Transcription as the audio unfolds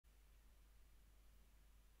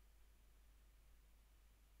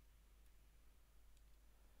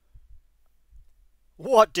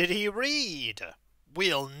What did he read?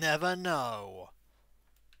 We'll never know.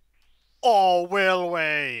 Or will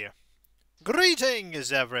we?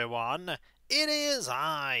 Greetings, everyone. It is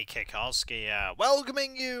I, Kikoski,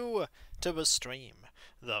 welcoming you to the stream.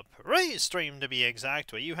 The pre-stream, to be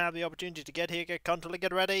exact, where you have the opportunity to get here, get comfortable,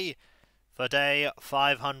 get ready for day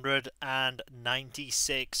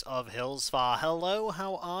 596 of Hillsfar. Hello,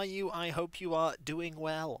 how are you? I hope you are doing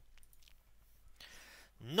well.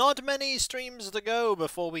 Not many streams to go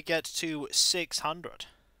before we get to 600.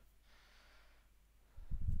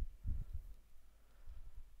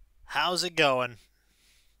 How's it going?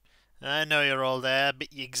 I know you're all there, but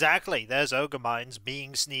exactly, there's Ogre Minds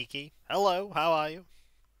being sneaky. Hello, how are you?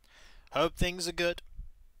 Hope things are good.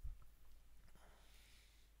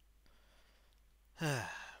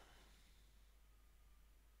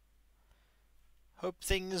 Hope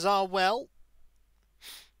things are well.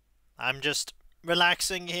 I'm just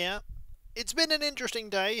relaxing here. It's been an interesting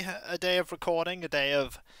day, a day of recording, a day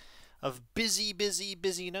of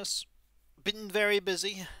busyness. Been very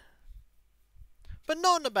busy. But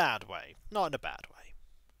not in a bad way. Not in a bad way.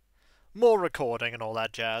 More recording and all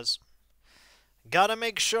that jazz. Gotta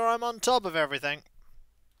make sure I'm on top of everything.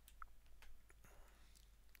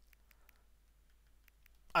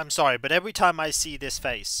 I'm sorry, but every time I see this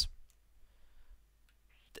face,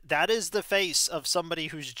 that is the face of somebody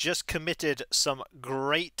who's just committed some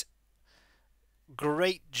great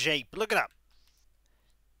jape. Look it up.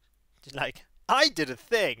 Like, I did a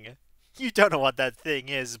thing. You don't know what that thing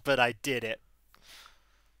is, but I did it.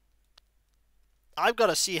 I've got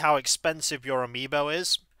to see how expensive your amiibo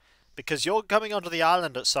is, because you're coming onto the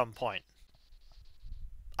island at some point.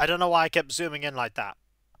 I don't know why I kept zooming in like that,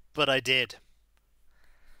 but I did.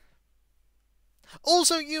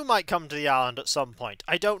 Also, you might come to the island at some point.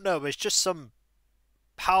 I don't know, it's just some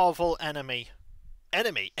powerful enemy.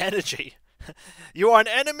 Energy. You are an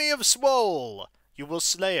enemy of Swole. You will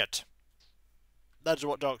slay it. That's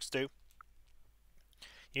what dogs do.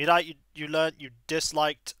 You learnt, you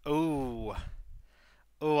disliked. Ooh,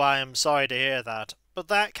 I am sorry to hear that. But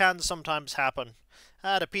that can sometimes happen.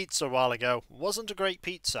 I had a pizza a while ago. Wasn't a great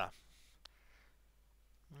pizza.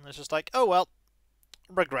 It's just like, oh well.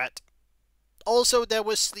 Regret. Also, there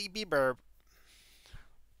was Sleepy Burb.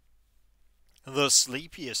 The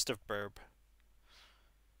sleepiest of Burb.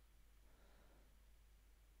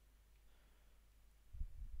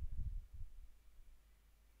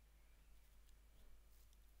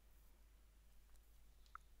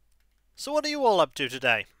 So what are you all up to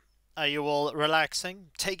today? Are you all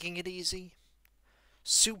relaxing? Taking it easy?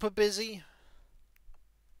 Super busy?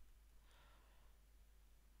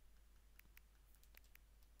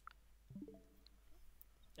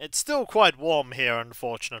 It's still quite warm here,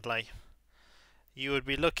 unfortunately. You would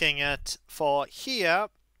be looking at, for here,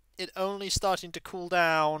 it only starting to cool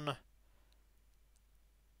down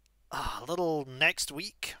a little next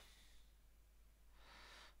week.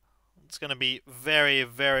 It's going to be very,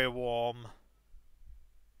 very warm.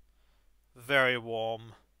 Very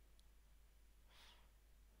warm.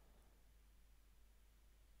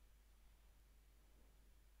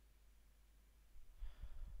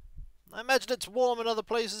 I imagine it's warm in other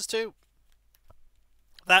places too.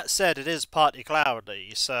 That said, it is partly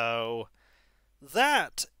cloudy, so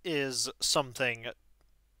that is something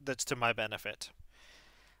that's to my benefit.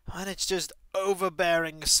 And it's just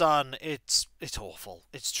overbearing sun. It's awful.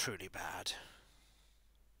 It's truly bad.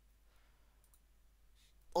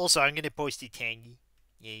 Also, I'm going to post a tangy.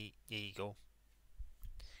 Yeah, there you go.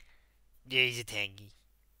 There's a tangy.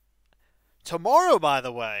 Tomorrow, by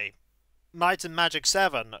the way, Might and Magic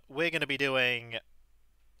 7, we're going to be doing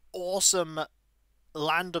awesome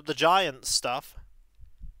Land of the Giants stuff.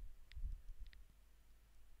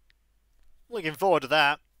 Looking forward to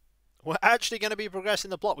that. We're actually going to be progressing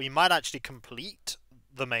the plot. We might actually complete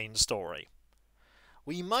the main story.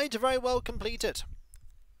 We might very well complete it.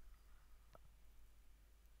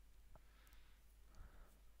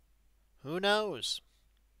 Who knows?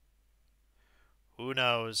 Who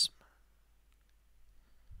knows?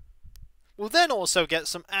 We'll then also get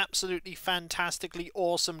some absolutely fantastically,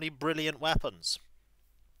 awesomely brilliant weapons,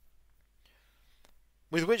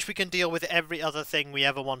 with which we can deal with every other thing we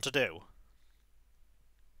ever want to do.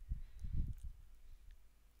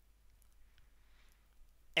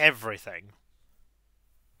 Everything.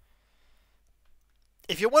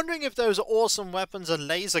 If you're wondering if those awesome weapons are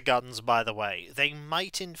laser guns, by the way, they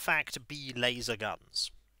might in fact be laser guns.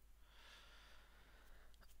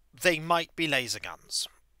 They might be laser guns.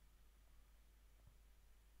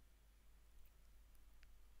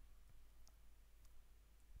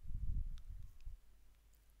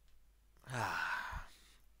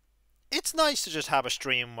 It's nice to just have a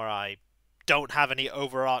stream where I don't have any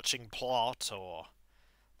overarching plot or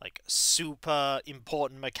like super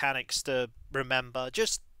important mechanics to remember.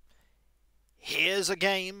 Just here's a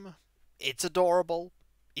game. It's adorable.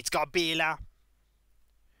 It's got Bila.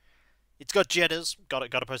 It's got jitters. Got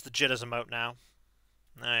to post the jitters emote now.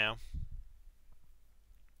 Oh yeah.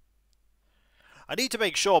 I need to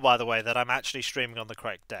make sure, by the way, that I'm actually streaming on the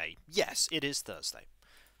correct day. Yes, it is Thursday.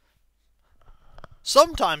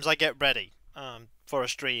 Sometimes I get ready for a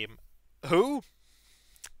stream. Who?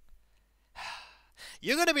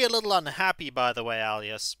 You're going to be a little unhappy, by the way,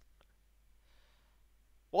 Alias.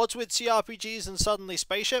 What's with CRPGs and suddenly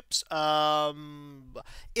spaceships? In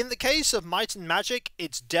the case of Might and Magic,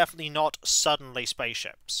 it's definitely not suddenly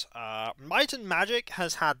spaceships. Might and Magic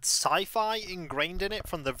has had sci-fi ingrained in it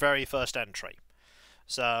from the very first entry.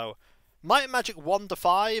 So, Might and Magic 1 to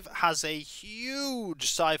 5 has a huge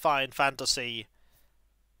sci-fi and fantasy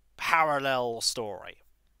parallel story.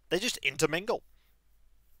 They just intermingle.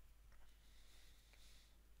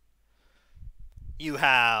 You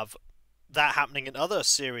have that happening in other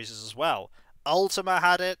series as well. Ultima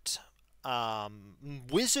had it.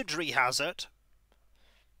 Wizardry has it.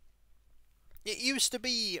 It used to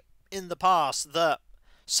be, in the past, that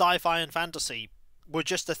sci-fi and fantasy were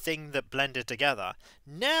just a thing that blended together.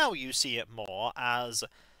 Now you see it more as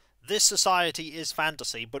this society is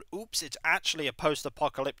fantasy, but oops, it's actually a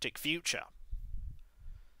post-apocalyptic future.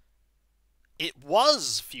 It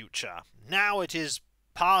was future. Now it is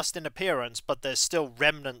past in appearance, but there's still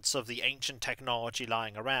remnants of the ancient technology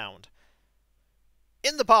lying around.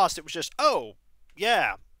 In the past, it was just, oh,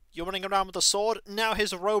 yeah, you're running around with a sword, now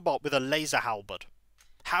here's a robot with a laser halberd.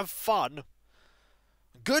 Have fun.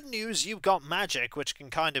 Good news, you've got magic, which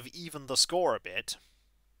can kind of even the score a bit.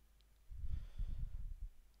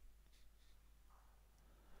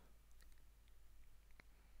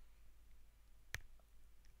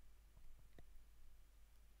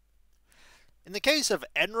 In the case of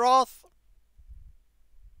Enroth,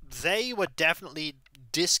 they were definitely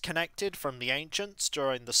disconnected from the ancients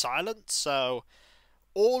during the Silence, so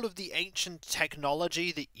all of the ancient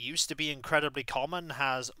technology that used to be incredibly common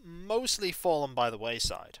has mostly fallen by the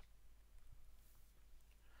wayside.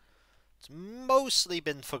 It's mostly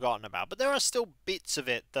been forgotten about, but there are still bits of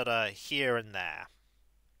it that are here and there.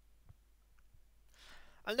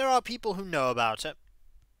 And there are people who know about it.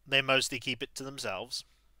 They mostly keep it to themselves.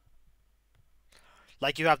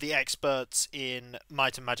 Like you have the experts in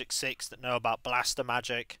Might and Magic 6 that know about blaster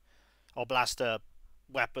magic, or blaster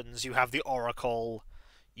weapons. You have the Oracle.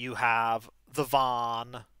 You have the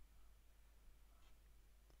Varn.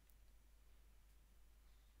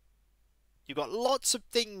 You've got lots of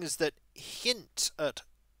things that hint at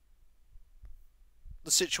the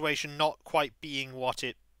situation not quite being what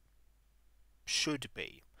it should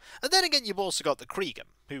be. And then again, you've also got the Kriegen,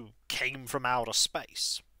 who came from outer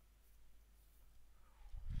space.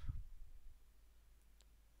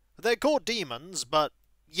 They're called demons, but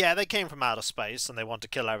yeah, they came from outer space and they want to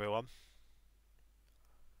kill everyone.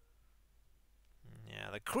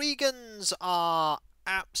 Yeah, the Kriegens are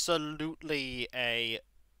absolutely a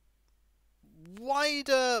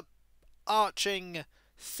wider arching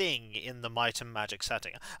thing in the Might and Magic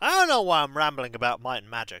setting. I don't know why I'm rambling about Might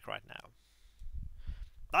and Magic right now.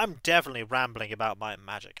 I'm definitely rambling about Might and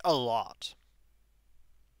Magic. A lot.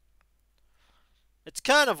 It's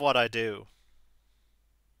kind of what I do.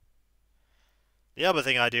 The other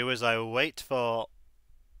thing I do is I wait for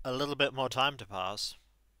a little bit more time to pass.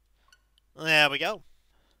 There we go.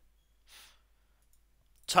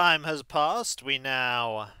 Time has passed. We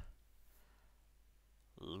now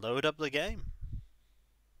load up the game.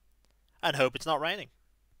 And hope it's not raining.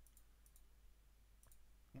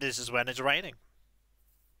 This is when it's raining.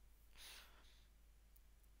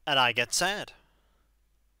 And I get sad.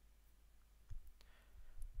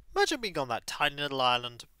 Imagine being on that tiny little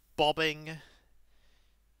island, bobbing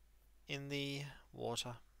in the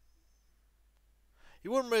water.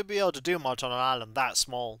 You wouldn't really be able to do much on an island that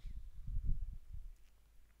small.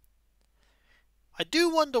 I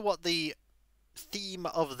do wonder what the theme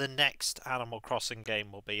of the next Animal Crossing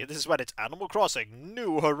game will be. This is when it's Animal Crossing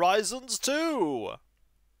New Horizons 2!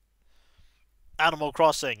 Animal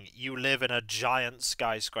Crossing, you live in a giant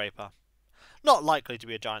skyscraper. Not likely to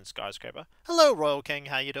be a giant skyscraper. Hello, Royal King,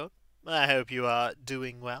 how you doing? I hope you are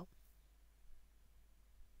doing well.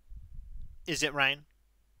 Is it rain?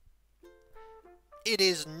 It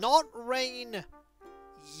is not rain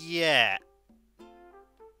yet.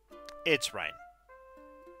 It's rain.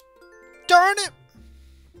 Darn it!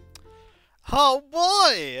 Oh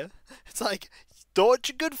boy! It's like, thought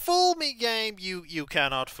you could fool me, game. You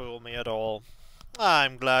cannot fool me at all.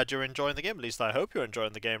 I'm glad you're enjoying the game. At least I hope you're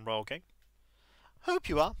enjoying the game, Royal King. Hope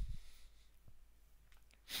you are.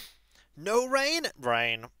 No rain?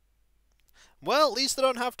 Rain. Well, at least I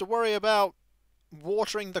don't have to worry about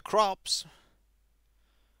watering the crops.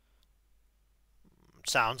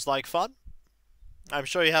 Sounds like fun. I'm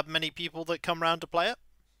sure you have many people that come round to play it.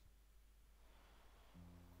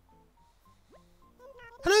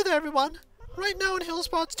 Hello there, everyone. Right now in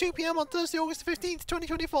Hillspot, it's 2 PM on Thursday, August 15th,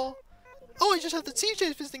 2024. Oh, I just heard that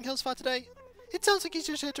CJ's visiting Hillspot today. It sounds like he's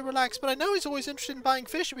just here to relax, but I know he's always interested in buying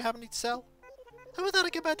fish we have any to sell. And with that, I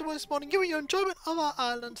get back to work this morning. You and your enjoyment of our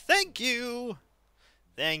island. Thank you!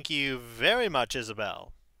 Thank you very much,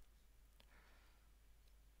 Isabel.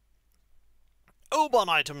 Obon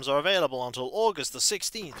items are available until August the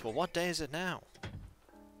 16th. Well, what day is it now?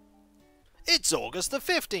 It's August the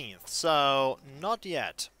 15th, so not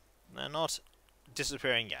yet. They're not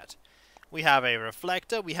disappearing yet. We have a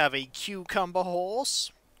reflector, we have a cucumber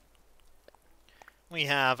horse, we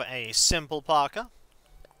have a simple parka.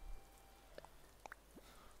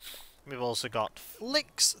 We've also got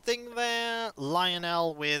Flick's thing there,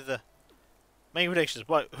 Lionel with many predictions.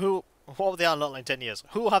 What were they on in 10 years?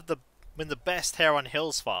 Who will have been the best hair on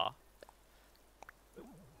Hillsfar?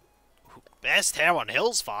 Best hair on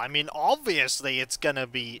Hillsfar? I mean, obviously it's gonna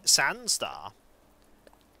be Sandstar.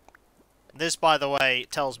 This, by the way,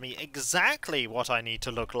 tells me exactly what I need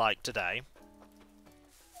to look like today.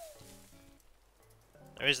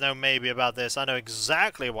 There is no maybe about this. I know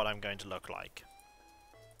exactly what I'm going to look like.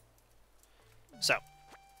 So,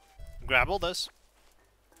 grab all this.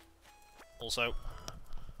 Also,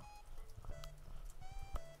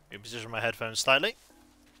 reposition my headphones slightly.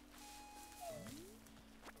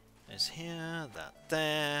 This here, that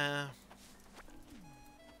there.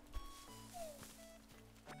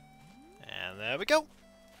 And there we go.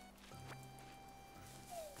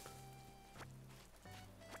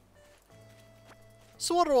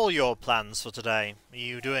 So what are all your plans for today? Are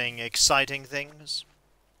you doing exciting things?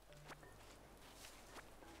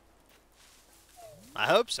 I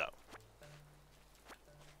hope so.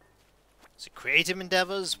 So creative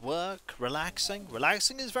endeavors, work, relaxing.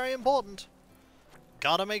 Relaxing is very important.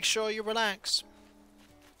 Gotta make sure you relax.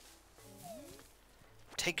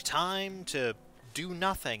 Take time to do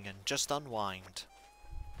nothing and just unwind.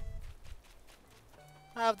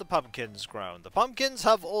 Have the pumpkins grown? The pumpkins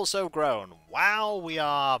have also grown. Wow, we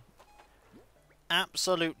are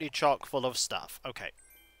absolutely chock full of stuff. Okay.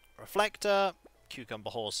 Reflector. Cucumber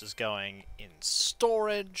horse is going in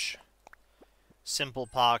storage. Simple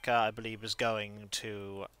parka, I believe, is going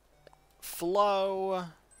to flow.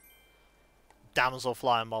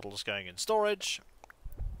 Damselfly model is going in storage.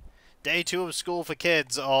 Day 2 of school for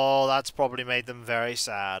kids. Oh, that's probably made them very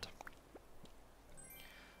sad.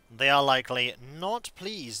 They are likely not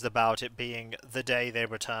pleased about it being the day they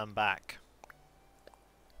return back.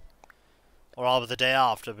 Or rather, the day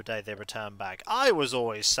after the day they return back. I was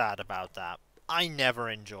always sad about that. I never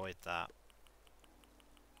enjoyed that.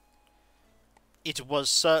 It was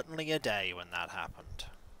certainly a day when that happened.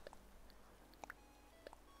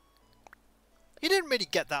 You didn't really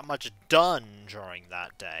get that much done during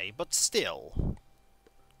that day, but still.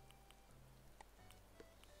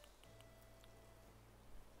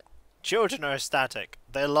 Children are ecstatic.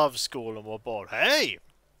 They love school and were bored. Hey!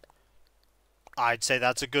 I'd say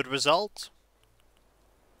that's a good result.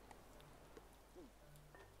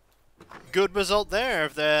 Good result there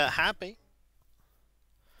if they're happy.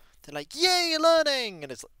 They're like, yay, learning!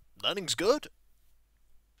 And it's like, learning's good.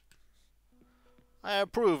 I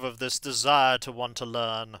approve of this desire to want to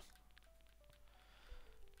learn.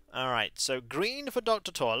 Alright, so green for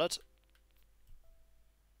Dr. Toilet.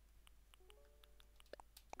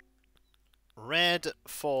 Red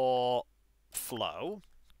for Flo.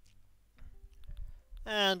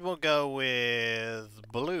 And we'll go with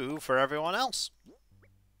blue for everyone else.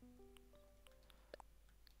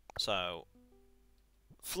 So,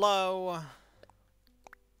 Flo.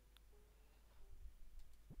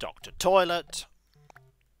 Dr. Toilet.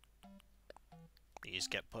 These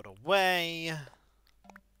get put away.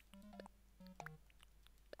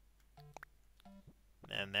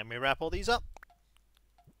 And then we wrap all these up.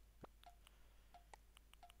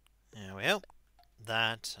 There we go.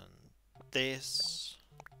 That and this.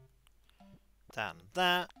 That and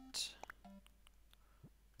that.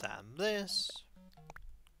 That and this.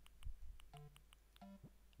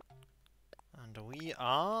 And we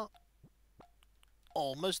are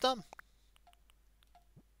almost done.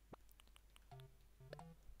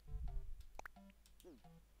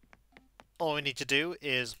 All we need to do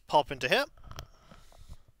is pop into here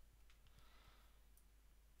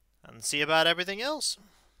and see about everything else.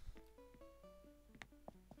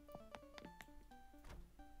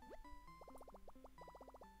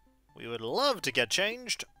 would love to get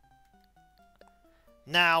changed.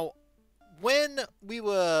 Now, when we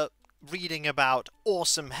were reading about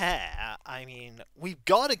awesome hair, I mean, we've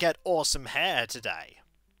got to get awesome hair today.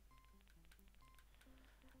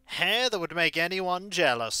 Hair that would make anyone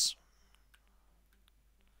jealous.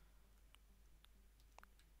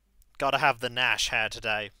 Gotta have the Nash hair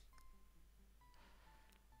today.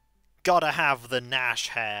 Gotta have the Nash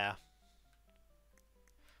hair.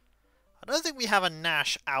 I don't think we have a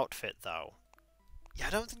Nash outfit, though. Yeah, I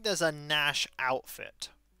don't think there's a Nash outfit.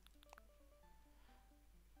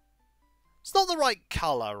 It's not the right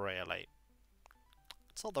colour, really.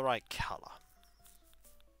 It's not the right colour.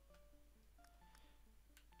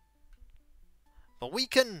 But we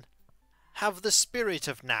can have the spirit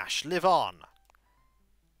of Nash live on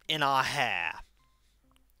in our hair.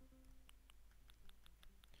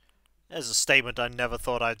 There's a statement I never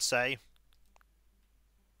thought I'd say.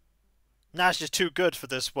 Nash is too good for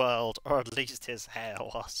this world, or at least his hair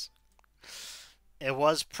was. It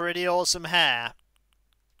was pretty awesome hair.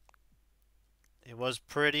 It was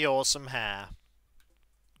pretty awesome hair.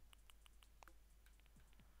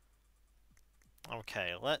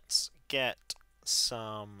 Okay, let's get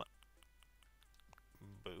some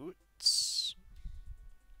boots.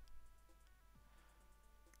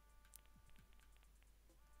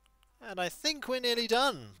 And I think we're nearly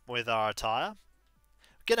done with our attire.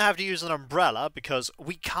 We're gonna have to use an umbrella because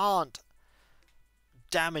we can't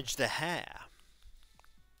damage the hair.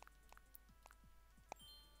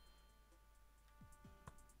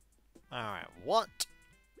 Alright, what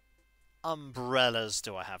umbrellas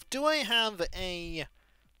do I have? Do I have a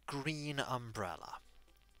green umbrella?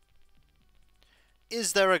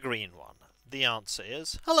 Is there a green one? The answer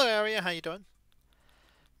is, hello area, how you doing?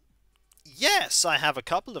 Yes, I have a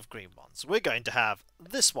couple of green ones. We're going to have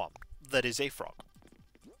this one that is a frog.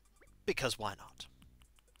 Because why not?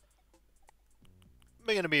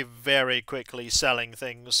 We're going to be very quickly selling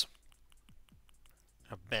things.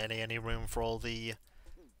 Barely any room for all the...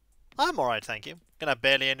 I'm alright, thank you. Gonna have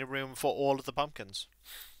barely any room for all of the pumpkins.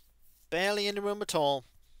 Barely any room at all.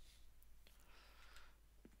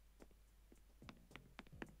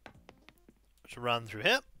 Let's run through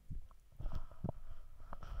here.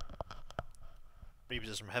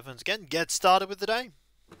 Rebus from heavens again. Get started with the day.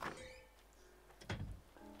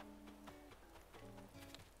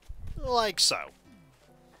 Like so.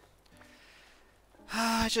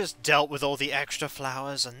 I just dealt with all the extra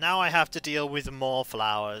flowers, and now I have to deal with more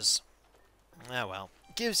flowers. Oh well.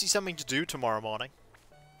 Gives you something to do tomorrow morning.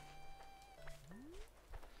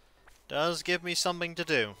 Does give me something to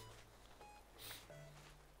do.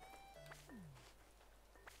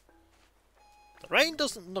 The rain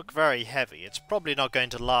doesn't look very heavy. It's probably not going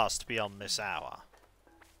to last beyond this hour.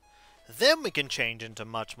 Then we can change into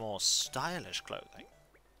much more stylish clothing.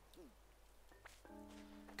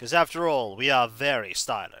 Because after all, we are very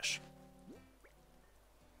stylish.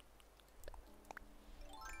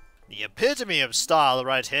 The epitome of style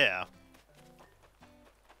right here.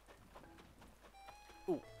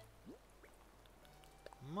 Ooh.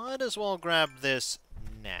 Might as well grab this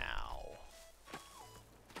now.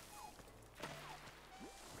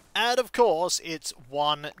 And of course, it's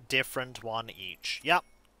one different one each. Yep.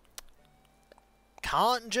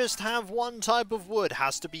 Can't just have one type of wood.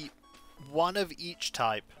 Has to be one of each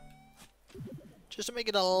type. Just to make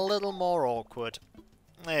it a little more awkward.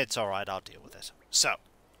 It's alright, I'll deal with it. So.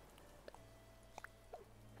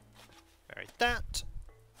 Bury that.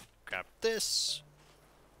 Grab this.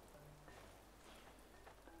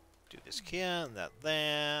 Do this here, and that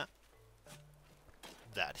there.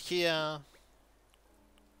 That here.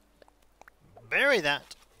 Bury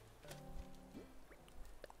that.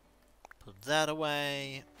 Put that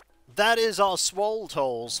away. That is our swole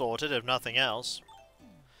hole sorted, if nothing else.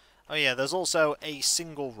 Oh yeah, there's also a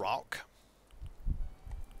single rock,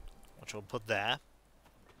 which we'll put there.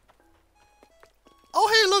 Oh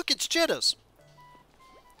hey, look, it's Jitters.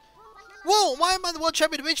 Whoa, why am I the world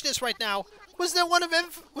champion of itchiness right now? Was there an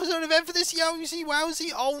event for this Yowzy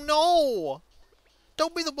Wowzy? Oh no!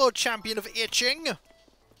 Don't be the world champion of itching.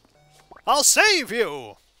 I'll save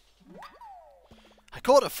you! I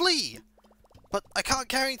caught a flea. But I can't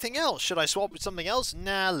carry anything else. Should I swap with something else?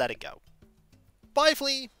 Nah, let it go. Bye,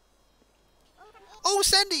 flea. Oh,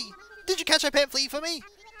 Sandy! Did you catch my pet flea for me?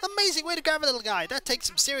 Amazing way to grab a little guy. That takes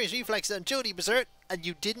some serious reflexes and agility, berserk. And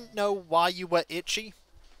you didn't know why you were itchy?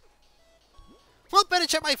 Well, better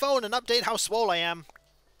check my phone and update how swole I am.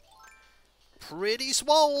 Pretty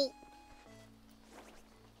swole.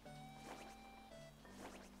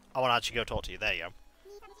 I want to actually go talk to you. There you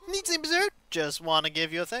go. Need some berserk? Just want to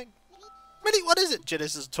give you a thing. Really? What is it?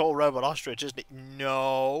 Jitters is a tall robot ostrich, isn't it?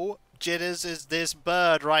 No. Jitters is this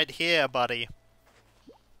bird right here, buddy.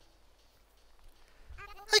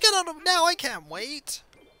 I get on him now, I can't wait.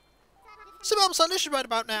 Some sunlight right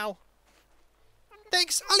about now.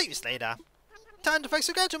 Thanks, I'll leave you later. Time to flex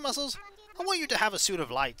your gadget muscles. I want you to have a suit of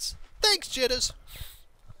lights. Thanks, Jitters.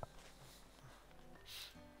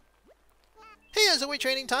 Hey, as a way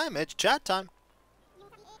training time, it's chat time.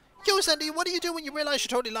 Yo, Sandy, what do you do when you realize you're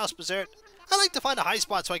totally lost, Berserk? I like to find a high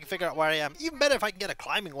spot so I can figure out where I am. Even better if I can get a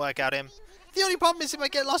climbing workout in. The only problem is if I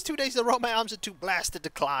get lost 2 days in a row, my arms are too blasted to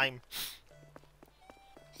climb.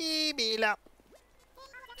 Hey, Bela.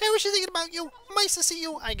 Hey, what you thinking about you? Nice to see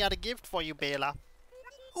you. I got a gift for you, Bela.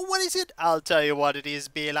 Oh, what is it? I'll tell you what it is,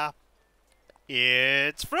 Bela.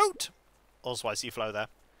 It's fruit. Also, I see Flo there.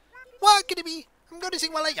 What could it be? I'm going to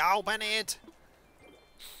sing while I open it.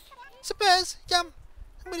 Surprise! Yum!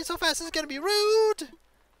 I'm moving so fast, it's going to be rude.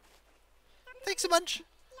 Thanks a bunch.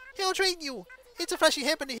 Here, I'll train you. It's a flashy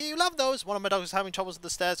hip and you love those. One of my dogs is having troubles with the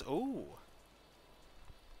stairs. Ooh.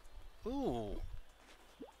 Ooh.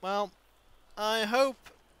 Well, I hope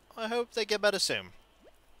they get better soon.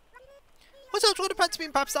 What's up, to pets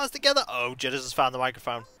being pop stars together? Oh, Jitters has found the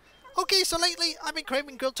microphone. Okay, so lately, I've been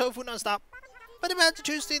craving grilled tofu non-stop. But if I had to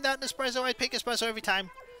choose between that and espresso, I'd pick espresso every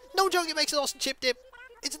time. No joke, it makes an awesome chip dip.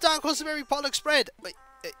 It's a dark horse suburban potluck spread. Wait,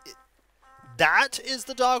 that is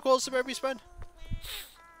the dark horse suburban spread?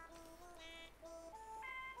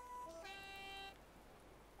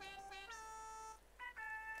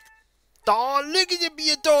 Oh, look at it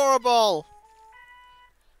be adorable!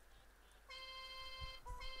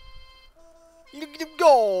 Look at him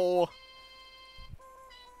go!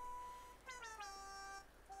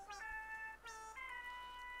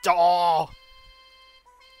 Oh!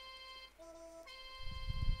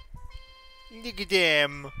 Look at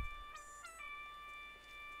him!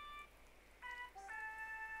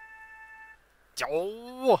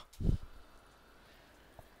 Oh!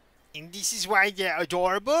 And this is why they're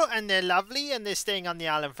adorable and they're lovely and they're staying on the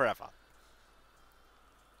island forever.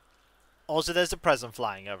 Also, there's a present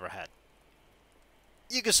flying overhead.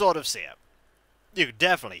 You can sort of see it. You can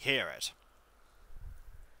definitely hear it.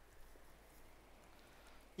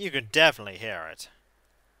 You can definitely hear it.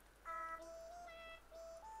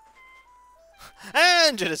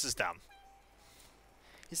 And Jitters is dumb.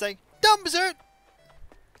 He's like, dumb Berserk!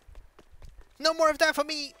 No more of that for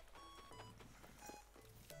me!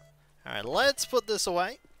 Alright, let's put this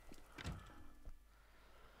away.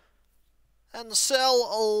 And sell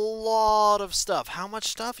a lot of stuff. How much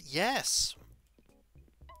stuff? Yes!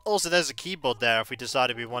 Also, there's a keyboard there if we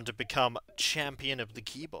decided we want to become champion of the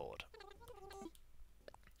keyboard.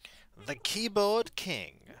 The Keyboard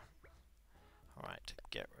King. Alright,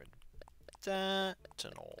 get rid of that,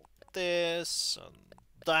 and all this, and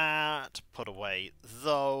that. Put away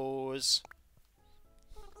those.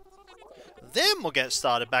 Then we'll get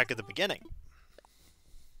started back at the beginning.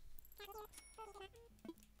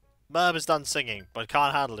 Merb is done singing, but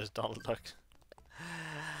can't handle his doll look.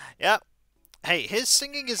 Yep. Hey, his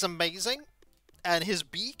singing is amazing, and his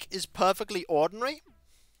beak is perfectly ordinary.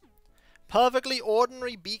 Perfectly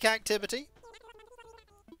ordinary beak activity.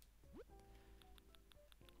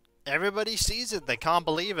 Everybody sees it, they can't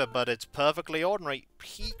believe it, but it's perfectly ordinary.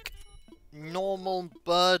 Peak normal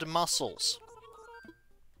bird muscles.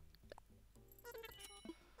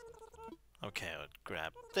 Okay, I'll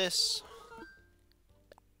grab this.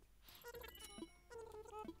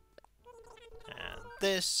 And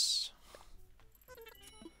this.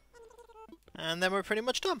 And then we're pretty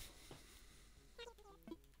much done.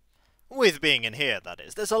 With being in here, that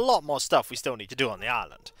is. There's a lot more stuff we still need to do on the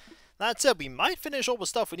island. That said, we might finish all the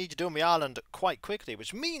stuff we need to do on the island quite quickly,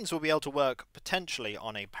 which means we'll be able to work potentially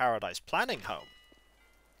on a paradise planning home.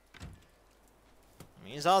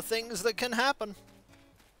 These are things that can happen.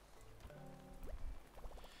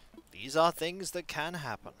 These are things that can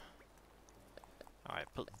happen. Alright,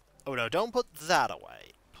 put... Oh no, don't put that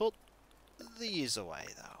away. Put these away,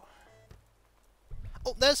 though.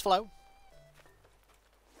 Oh, there's Flo.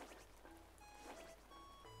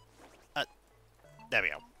 There we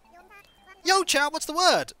go. Yo, chat, what's the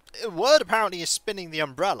word? Word apparently is spinning the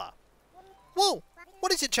umbrella. Whoa,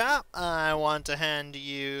 what is it, chat? I want to hand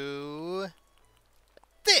you...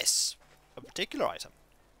 this! A particular item.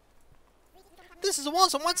 This is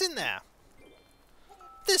awesome, what's in there?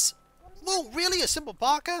 This... whoa, really? A simple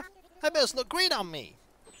parka? That must look great on me.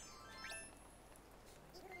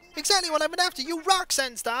 Exactly what I've been after, you rock,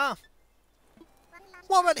 Sandstar!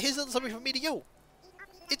 What about here's a little something from me to you?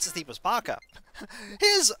 It's a sleeveless parka.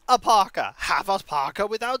 Here's a parka. Have a parka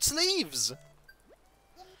without sleeves.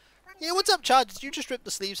 Yeah, what's up, Chad? Did you just rip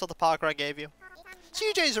the sleeves off the parka I gave you?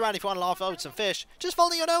 CJ's around if you want to laugh out some fish. Just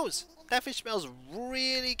follow your nose. That fish smells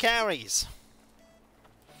really carries.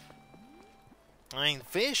 I mean,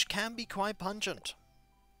 fish can be quite pungent.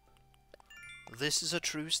 This is a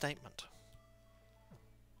true statement.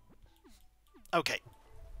 Okay.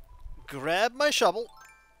 Grab my shovel.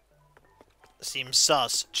 Seems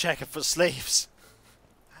sus. Check it for sleeves.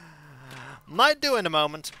 Might do in a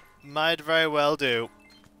moment. Might very well do.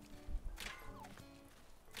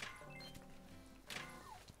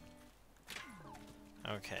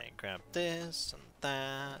 Okay, grab this and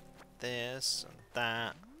that, this and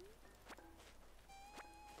that.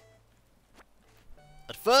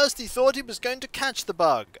 At first he thought he was going to catch the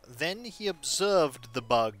bug. Then he observed the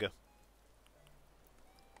bug.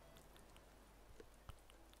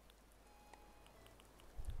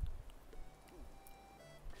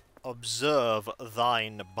 Observe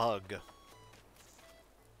thine bug.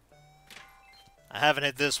 I haven't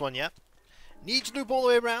hit this one yet. Need to loop all the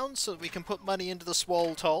way around so that we can put money into the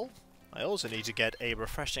swole toll. I also need to get a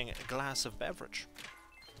refreshing glass of beverage.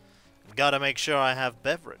 Gotta make sure I have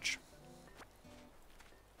beverage.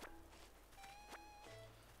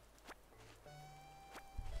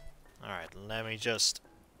 Alright, let me just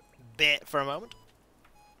bit for a moment.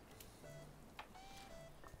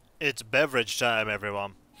 It's beverage time,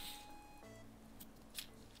 everyone.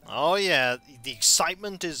 Oh yeah, the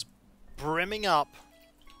excitement is brimming up.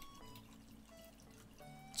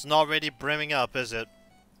 It's not really brimming up, is it?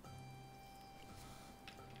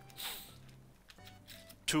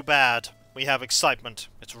 Too bad. We have excitement.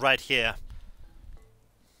 It's right here.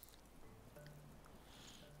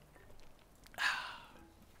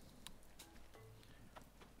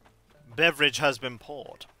 Beverage has been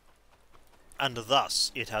poured, and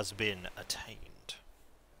thus it has been attained.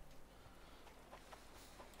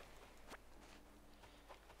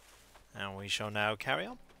 And we shall now carry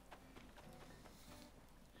on.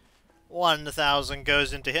 1,000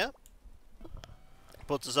 goes into here.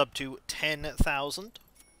 Puts us up to 10,000.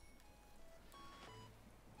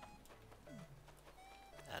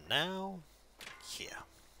 And now, here.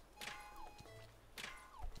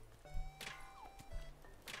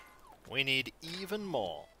 We need even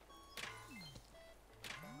more.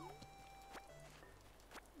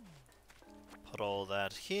 Put all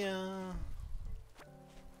that here.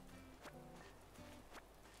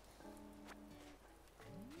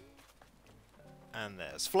 And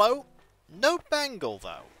there's Flo. No Bangle,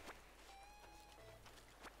 though.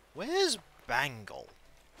 Where's Bangle?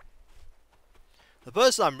 The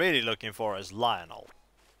person I'm really looking for is Lionel.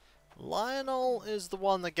 Lionel is the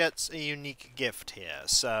one that gets a unique gift here,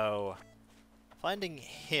 so finding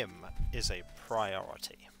him is a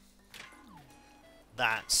priority.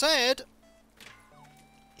 That said,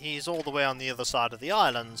 he's all the way on the other side of the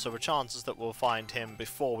island, so the chances that we'll find him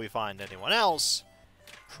before we find anyone else,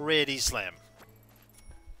 pretty slim.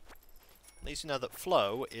 At least you know that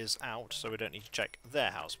Flo is out, so we don't need to check their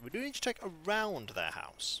house. We do need to check around their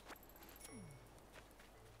house.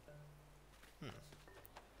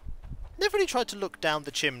 Never really tried to look down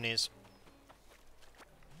the chimneys.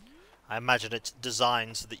 I imagine it's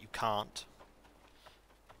designed so that you can't.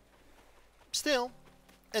 Still,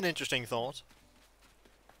 an interesting thought.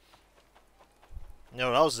 You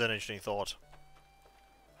know what else is an interesting thought?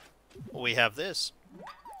 We have this.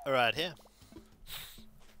 Right here.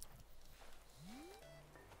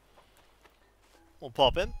 We'll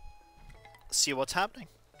pop in. See what's happening.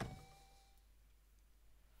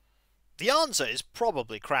 The answer is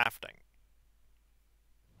probably crafting.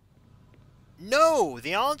 No,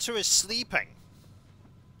 the answer is sleeping.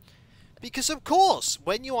 Because of course,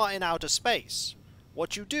 when you are in outer space,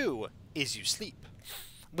 what you do is you sleep.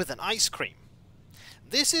 With an ice cream.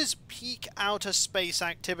 This is peak outer space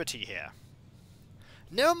activity here.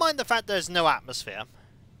 Never mind the fact there's no atmosphere.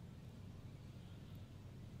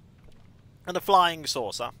 And a flying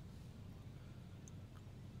saucer.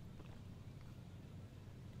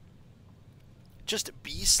 Just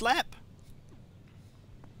be slept.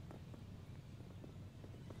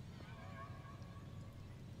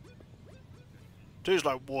 Tastes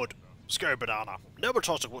like wood. Scary banana. Never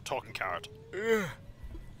touched a talking carrot. Ugh.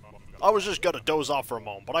 I was just gonna doze off for a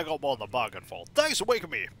moment, but I got more than a bargain for. Thanks for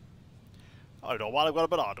waking me. I don't know why I've got a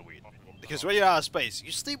banana to eat. Because when you're out of space,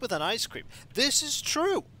 you sleep with an ice cream. This is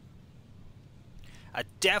true.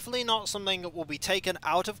 Definitely not something that will be taken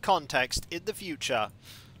out of context in the future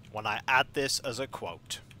when I add this as a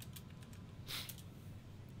quote.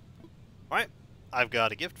 Alright, I've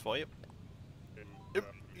got a gift for you.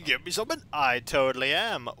 Give me something? I totally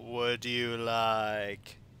am. Would you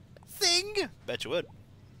like... thing? Bet you would.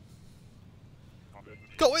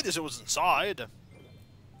 Can't wait this was inside.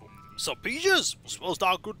 Some peaches. Smells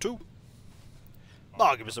darn good too.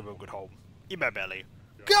 Ah, give us a real good home. In my belly.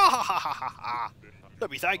 Gah-ha-ha-ha-ha!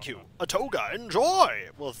 Let me thank you. A toga, enjoy!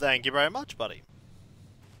 Well, thank you very much, buddy.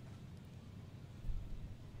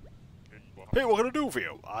 Hey, what can I do for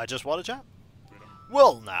you? I just want to chat.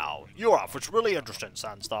 Well now, your outfit's really interesting,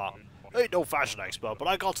 Sandstar. Ain't no fashion expert, but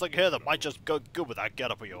I got something here that might just go good with that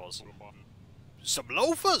getup of yours. Some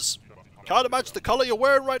loafers! Kinda match the color you're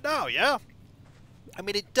wearing right now, yeah? I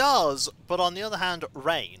mean, it does, but on the other hand,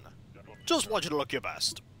 rain. Just want you to look your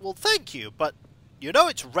best. Well, thank you, but you know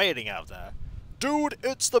it's raining out there. Dude,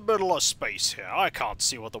 it's the middle of space here. I can't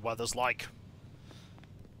see what the weather's like.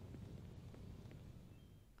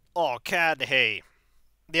 Oh, can he?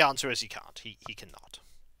 The answer is he can't. He cannot.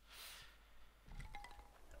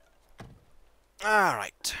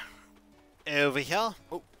 Alright. Over here.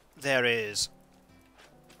 Oh, there is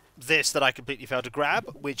this that I completely failed to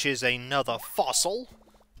grab, which is another fossil.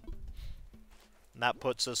 And that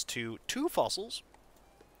puts us to 2 fossils.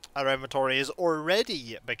 Our inventory is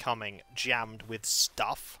already becoming jammed with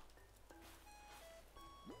stuff.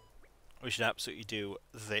 We should absolutely do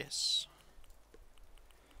this.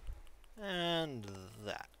 And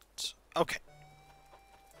that. Okay.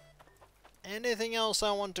 Anything else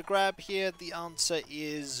I want to grab here? The answer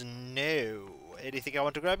is no. Anything I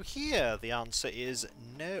want to grab here? The answer is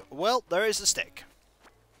no. Well, there is a stick.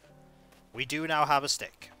 We do now have a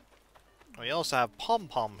stick. We also have Pom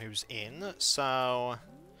Pom who's in, so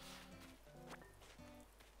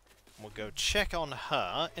we'll go check on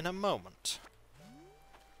her in a moment.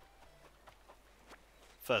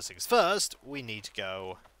 First things first, we need to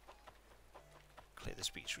go clear this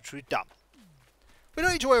beach, which we've done. We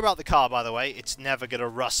don't need to worry about the car, by the way. It's never going to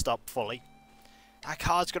rust up fully. That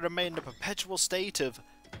car's going to remain in a perpetual state of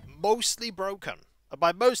mostly broken. And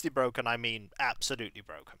by mostly broken, I mean absolutely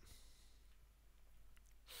broken.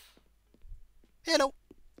 Hello.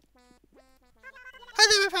 Hi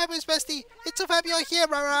there, my fabulous bestie. It's so fab you're here,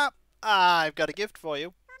 Rara. I've got a gift for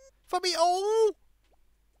you. For me, oh!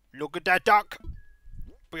 Look at that duck.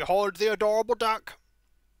 Behold the adorable duck.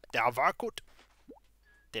 Thou varkut.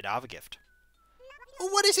 Did I have a gift? Oh,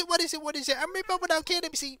 what is it? What is it? What is it? I'm ripping without care.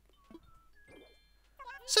 Let me see.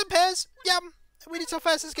 Some pears. Yum. I read it so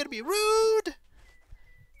fast it's going to be rude.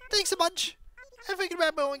 Thanks a bunch. I'm thinking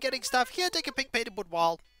about my own getting stuff. Here, take a pink painted wood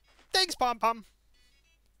wall. Thanks, Pom Pom.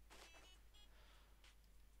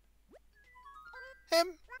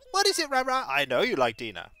 What is it, Rara? I know you like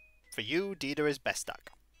Dina. For you, Dina is best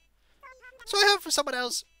duck. So I heard from someone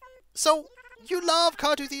else. So, you love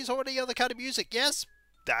cartoon themes or any other kind of music, yes?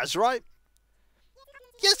 That's right.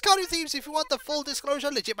 Yes, cartoon themes, if you want the full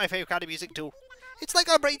disclosure, legit my favorite kind of music too. It's like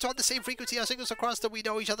our brains are on the same frequency as signals across that we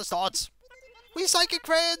know each other's thoughts. We psychic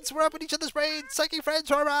friends, we're up in each other's brains, psychic friends,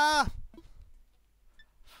 hurrah!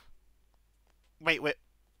 Wait,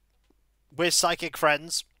 we're psychic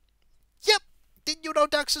friends? Yep! Didn't you know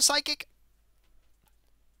ducks are psychic?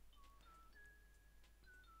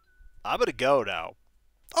 I'm gonna go now.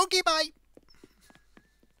 Okay, bye!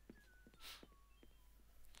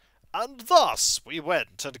 And thus we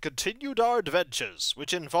went and continued our adventures,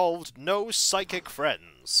 which involved no psychic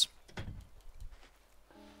friends.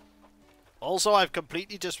 Also, I've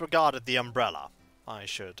completely disregarded the umbrella. I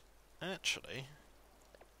should actually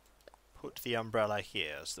put the umbrella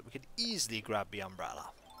here so that we can easily grab the umbrella.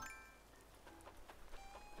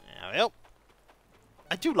 There we go.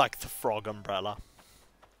 I do like the frog umbrella.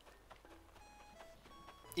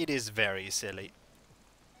 It is very silly.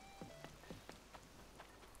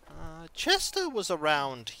 Chester was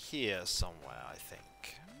around here somewhere, I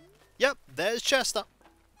think. Yep, there's Chester.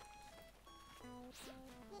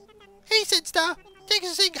 Hey, Sidstar! Take a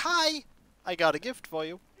sing hi! I got a gift for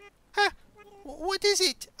you. Huh? What is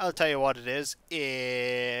it? I'll tell you what it is.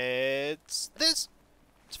 It's this.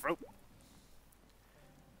 It's fruit.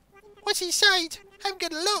 What's inside? I'm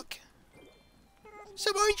gonna look.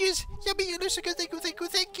 Some oranges! Yummy, Lucifer, thank you, thank you,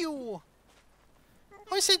 thank you!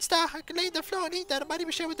 Oh, Sidstar, I can lay on the floor and eat that. I might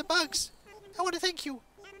even share with the bugs. I want to thank you.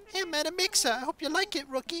 Hey, man, a mixer. I hope you like it,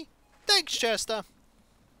 rookie. Thanks, Chester.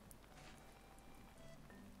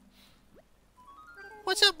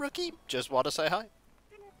 What's up, rookie? Just want to say hi.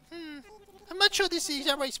 I'm not sure this is the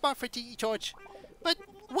exact right spot for Tiki Torch. But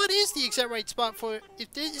what is the exact right spot for it?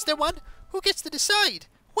 Is there one? Who gets to decide?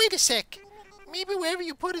 Wait a sec. Maybe wherever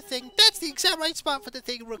you put a thing, that's the exact right spot for the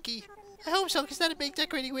thing, rookie. I hope so, because that'd make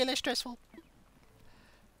decorating way less stressful.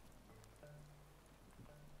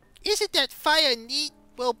 Isn't that fire neat?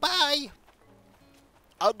 Well, bye.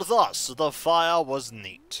 And thus, the fire was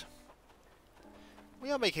neat.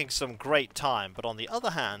 We are making some great time, but on the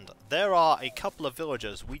other hand, there are a couple of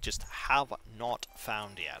villagers we just have not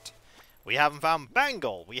found yet. We haven't found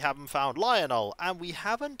Bengal, we haven't found Lionel, and we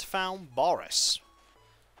haven't found Boris.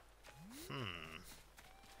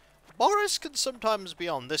 Boris can sometimes be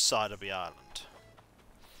on this side of the island.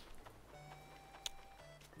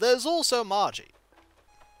 There's also Margie.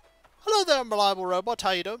 Hello there, Reliable Robot, how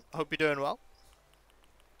you doing? Hope you're doing well.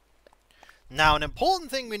 Now, an important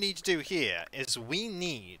thing we need to do here is we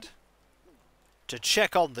need to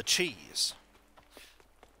check on the cheese.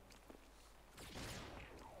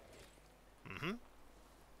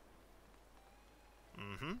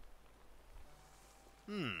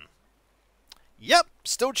 Yep,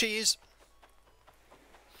 still cheese.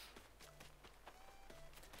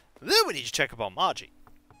 Then we need to check upon Margie,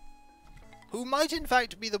 who might in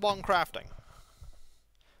fact be the one crafting.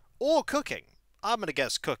 Or cooking. I'm gonna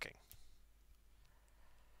guess cooking.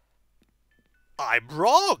 I'm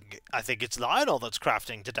wrong! I think it's Lionel that's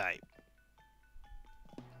crafting today.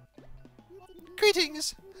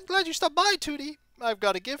 Greetings! Glad you stopped by, Tootie. I've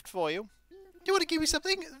got a gift for you. You want to give me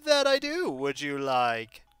something? That I do. Would you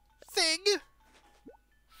like... thing?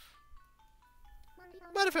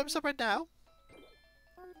 Mind if I stop right now?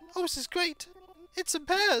 Oh, this is great. It's some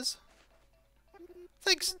pears.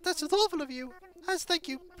 Thanks, that's so thoughtful of you. As thank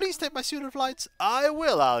you, please take my suit of lights. I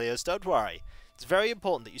will, Alias, don't worry. It's very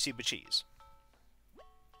important that you see the cheese.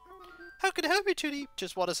 How can I help you, Tootie?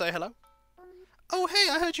 Just want to say hello. Oh,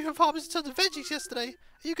 hey, I heard you have harvested tons of veggies yesterday.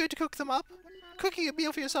 Are you going to cook them up? Cooking a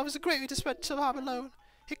meal for yourself is a great way to spend time alone.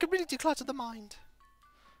 It can really declutter the mind.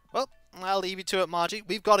 Well, I'll leave you to it, Margie.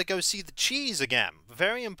 We've got to go see the cheese again.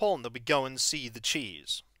 Very important that we go and see the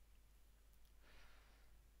cheese.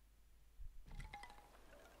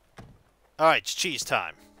 Alright, it's cheese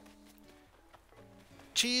time.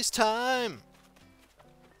 Cheese time!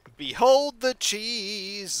 Behold the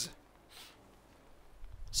cheese!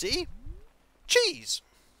 See? Cheese!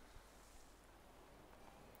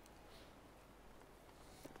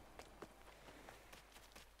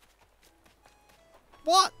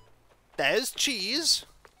 What? There's cheese?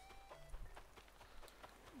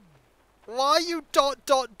 Why are you ...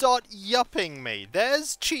 yupping me?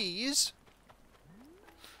 There's cheese?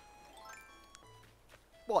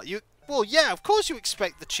 What, you... Well, yeah, of course you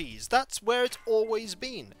expect the cheese. That's where it's always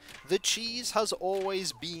been. The cheese has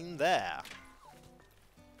always been there.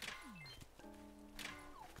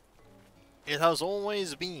 It has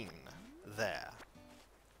always been there.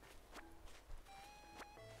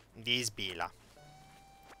 This Bila.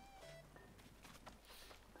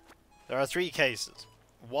 There are 3 cases.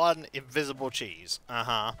 1, invisible cheese.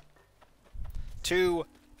 Uh-huh. 2,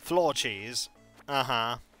 floor cheese.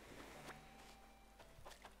 Uh-huh.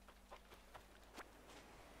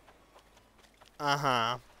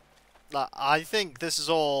 Uh-huh. I think this is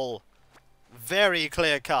all very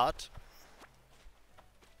clear-cut.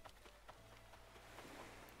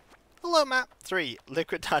 Hello, Matt. 3,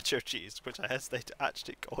 liquid nacho cheese, which I hesitate to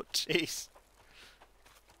actually call cheese.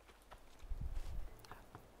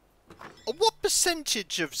 What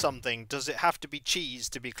percentage of something does it have to be cheese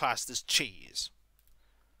to be classed as cheese?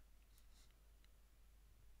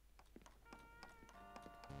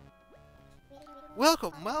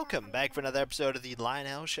 Welcome back for another episode of the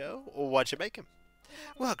Lionel Show. What you making?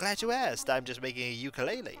 Well, glad you asked. I'm just making a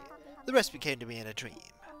ukulele. The recipe came to me in a dream.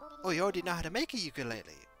 Oh, you already know how to make a ukulele?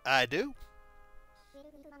 I do.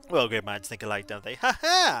 Well, great minds think alike, don't they? Ha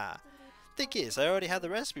ha! Thing is, I already have the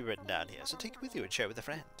recipe written down here, so take it with you and share it with a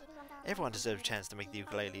friend. Everyone deserves a chance to make the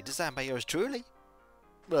ukulele, designed by yours truly.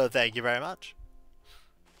 Well, thank you very much.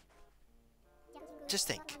 Just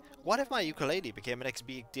think, what if my ukulele became an next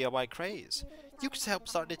big DIY craze? You could help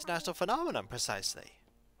start an international phenomenon, precisely.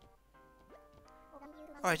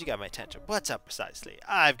 Alright, you got my attention. What's up, precisely?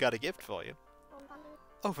 I've got a gift for you.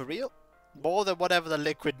 Oh, for real? More than whatever the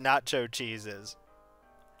liquid nacho cheese is.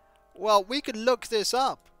 Well, we could look this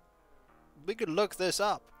up. We could look this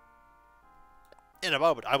up. In a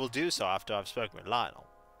moment, I will do so after I've spoken with Lionel.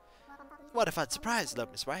 What a fun surprise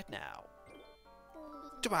love is right now.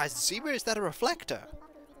 To my eyes and see, where is that a reflector?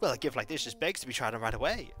 Well, a gift like this just begs to be tried on right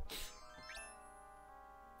away.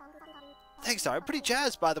 Thanks, sir. I'm pretty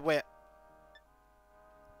jazzed, by the way.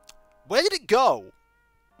 Where did it go?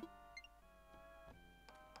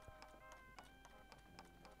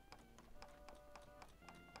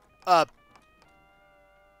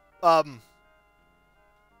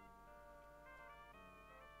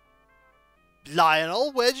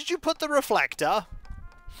 Lionel, where did you put the reflector?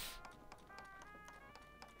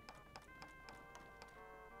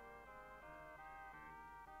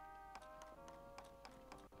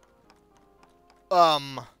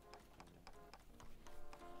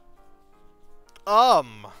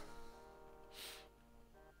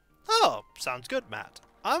 Oh, sounds good, Matt.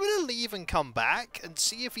 I'm gonna leave and come back and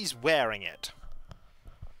see if he's wearing it.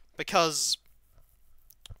 Because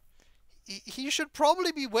he should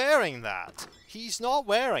probably be wearing that. He's not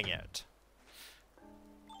wearing it.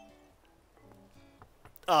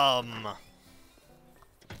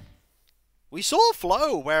 We saw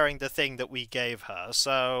Flo wearing the thing that we gave her,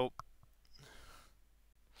 so...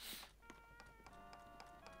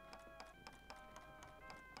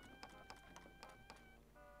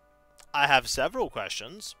 I have several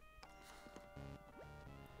questions.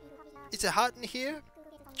 Is it hot in here?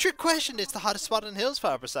 Trick question, it's the hottest spot in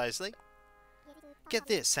Hillsfire, precisely. Get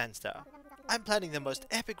this, Sandstar. I'm planning the most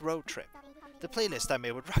epic road trip. The playlist I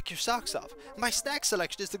made would rock your socks off. My snack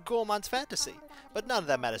selection is the gourmand's fantasy. But none of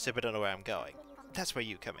that matters if I don't know where I'm going. That's where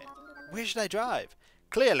you come in. Where should I drive?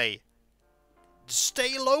 Clearly,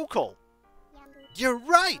 stay local. You're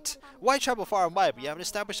right! Why travel far and wide when you have an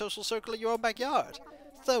established social circle in your own backyard?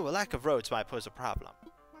 Though a lack of roads might pose a problem.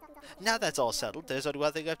 Now that's all settled, there's only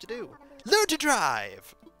one thing left to do. Learn to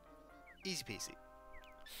drive! Easy peasy.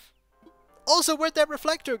 Also, where'd that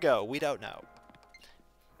reflector go? We don't know.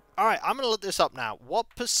 Alright, I'm gonna look this up now.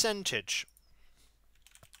 What percentage?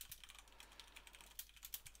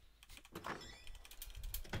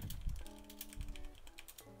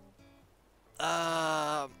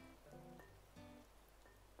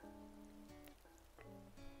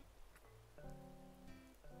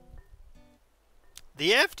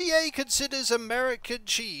 The FDA considers American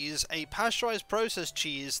cheese a pasteurized processed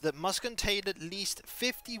cheese that must contain at least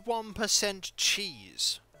 51%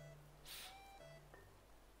 cheese.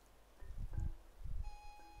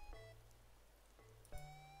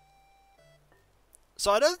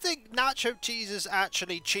 So I don't think nacho cheese is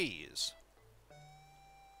actually cheese.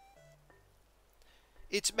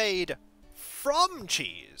 It's made from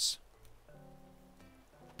cheese,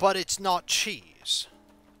 but it's not cheese.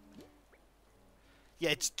 Yeah,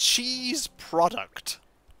 it's cheese product.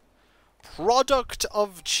 Product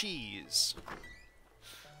of cheese.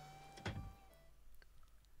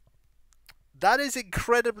 That is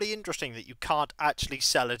incredibly interesting that you can't actually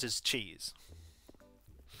sell it as cheese.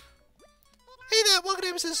 Hey there, welcome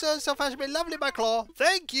to Mrs. Self-Fashionably Lovely by Claw.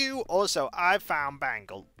 Thank you. Also, I found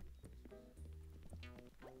Bangle.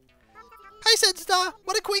 Hey, Sunstar.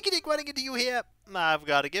 What a quinky dink running into you here. I've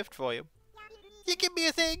got a gift for you. You give me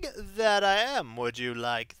a thing that I am. Would you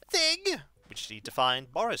like thing? We just need to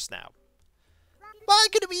find Boris now. Why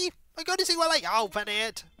could it be? I'm going to see what I open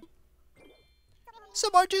it. So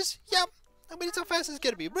Marches, yeah. I mean, it's so fast it's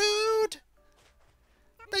gonna be rude.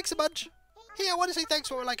 Thanks a bunch. Hey, I want to say thanks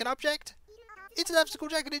for like an object. It's an obstacle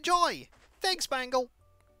jacket. Enjoy. Thanks, Bangle.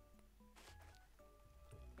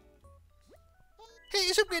 Hey,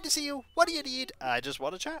 it's so great to see you. What do you need? I just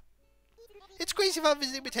want to chat. It's crazy fun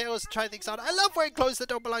visiting materials and trying things on. I love wearing clothes that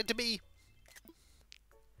don't belong to me.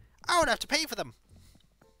 I don't have to pay for them.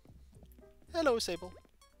 Hello, Sable.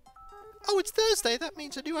 Oh, it's Thursday. That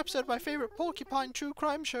means a new episode of my favourite porcupine true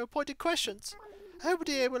crime show, Pointed Questions. I hope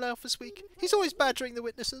DA will help this week. He's always badgering the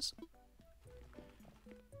witnesses.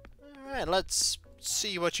 Alright, let's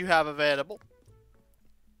see what you have available.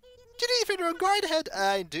 Do you need a finger on guide ahead?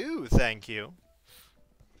 I do, thank you.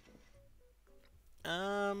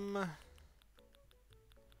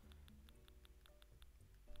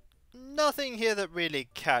 Nothing here that really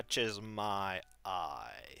catches my eye.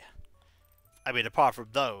 I mean, apart from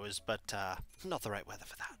those, but not the right weather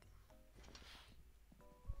for that.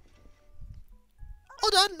 All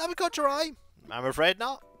done, have I caught your eye? I'm afraid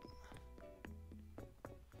not.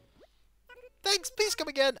 Thanks, please come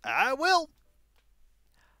again. I will.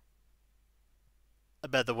 I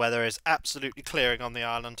bet the weather is absolutely clearing on the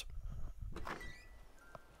island.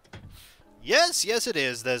 Yes, yes it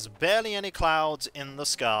is. There's barely any clouds in the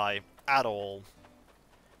sky at all.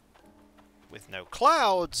 With no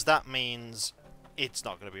clouds, that means it's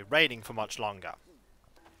not going to be raining for much longer.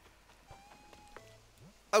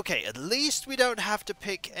 Okay, at least we don't have to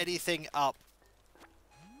pick anything up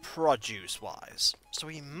produce-wise. So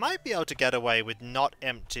we might be able to get away with not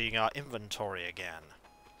emptying our inventory again.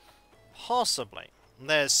 Possibly.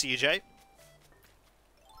 There's CJ.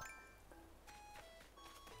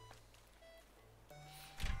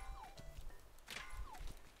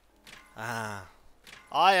 Ah.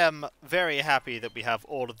 I am very happy that we have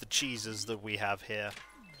all of the cheeses that we have here.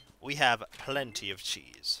 We have plenty of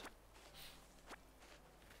cheese.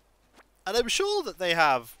 And I'm sure that they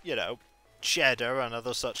have, you know, cheddar and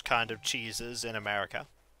other such kind of cheeses in America.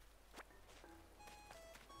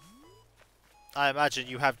 I imagine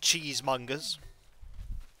you have cheesemongers.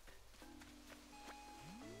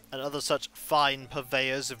 And other such fine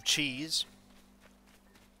purveyors of cheese.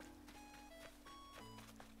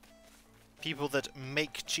 People that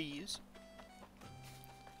make cheese.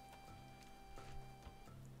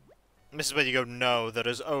 This is where you go, no, there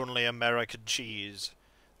is only American cheese.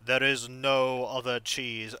 There is no other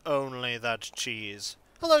cheese, only that cheese.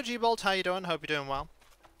 Hello, G-Bolt, how you doing? Hope you're doing well.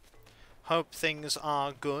 Hope things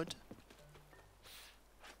are good.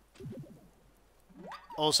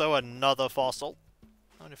 Also, another fossil.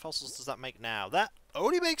 How many fossils does that make now? That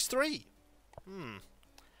only makes 3!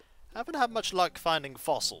 Haven't had much luck finding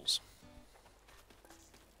fossils.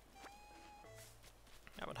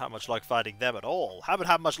 Haven't had much luck finding them at all. Haven't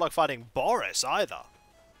had much luck finding Boris either.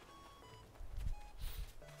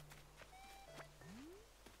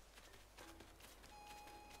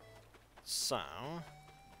 So...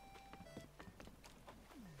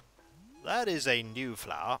 that is a new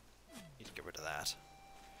flower. Need to get rid of that.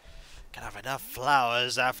 Can have enough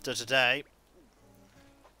flowers after today.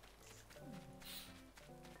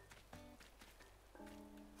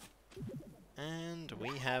 And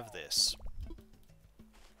we have this.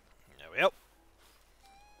 There we go.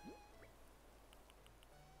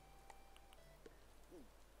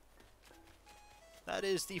 That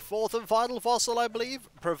is the 4th and final fossil, I believe.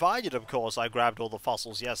 Provided, of course, I grabbed all the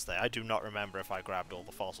fossils yesterday. I do not remember if I grabbed all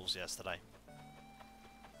the fossils yesterday.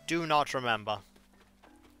 Do not remember.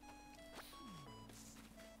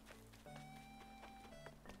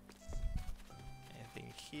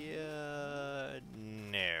 Anything here?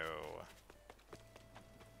 No.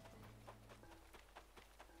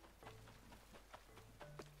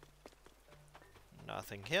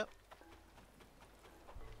 Nothing here.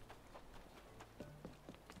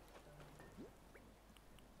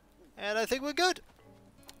 And I think we're good.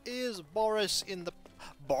 Is Boris in the...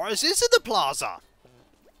 Boris is in the plaza!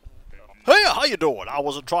 Hey, how you doing? I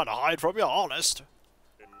wasn't trying to hide from you, honest.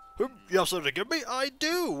 You have something to give me? I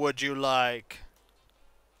do. Would you like...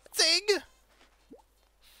 thing?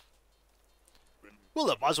 Well,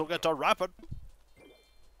 then might as well get done wrapping.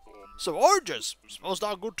 Some oranges. Smells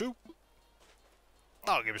darn good, too.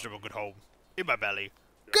 I'll give you a good home. In my belly.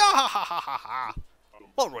 Gah ha ha ha ha ha!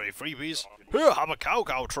 Not really freebies. Here, have a cow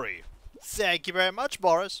tree. Thank you very much,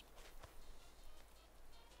 Boris.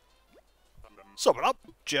 Sum it up.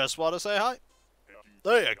 Just want to say hi.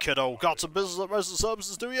 Hey, kiddo. Got some business at Resident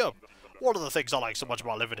Services, do you? One of the things I like so much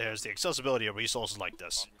about living here is the accessibility of resources like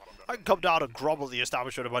this. I can come down and grumble at the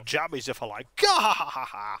establishment of my jammies if I like. Gah ha ha ha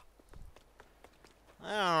ha!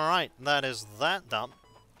 Alright, that is that done.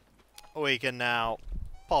 We can now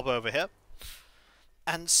pop over here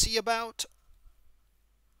and see about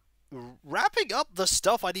wrapping up the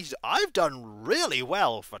stuff I need to... I've done really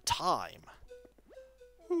well for time.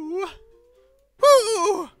 Ooh.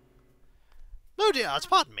 Ooh. No, dear,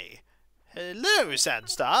 pardon me. Hello,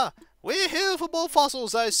 Sandstar. We're here for more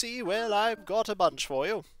fossils, I see. Well, I've got a bunch for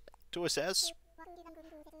you to assess.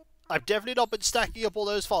 I've definitely not been stacking up all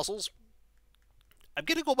those fossils. I'm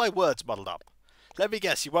getting all my words muddled up. Let me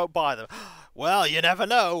guess, you won't buy them. Well, you never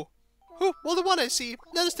know. Oh, more than one, I see.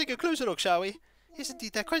 Let us take a closer look, shall we? Yes,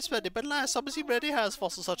 indeed, they're quite splendid, but alas, some museum already has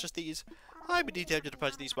fossils such as these. I'm indeed tempted to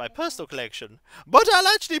purchase these for my personal collection. But I'll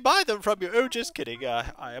actually buy them from you. Oh, just kidding.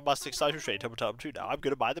 I must excite you straight up too now. I'm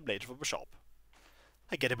going to buy them later from a shop.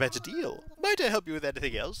 I get a better deal. Might I help you with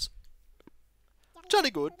anything else?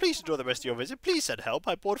 Jolly good. Please enjoy the rest of your visit. Please send help.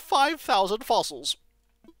 I bought 5,000 fossils.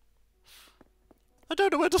 I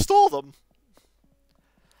don't know where to store them.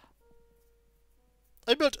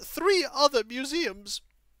 I built 3 other museums.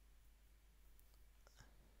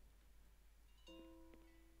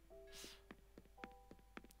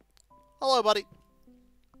 Hello, buddy.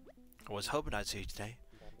 I was hoping I'd see you today.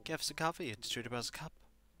 Get us a coffee. It's $2 a cup.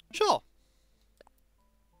 Sure.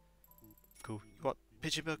 Cool. You want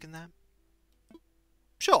pigeon milk in there?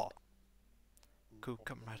 Sure. Cool.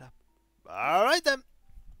 Coming right up. Alright then.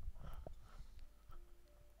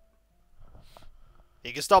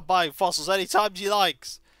 He can stop buying fossils anytime he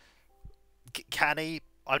likes. Can he?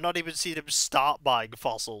 I've not even seen him start buying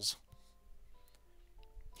fossils.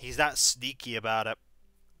 He's that sneaky about it.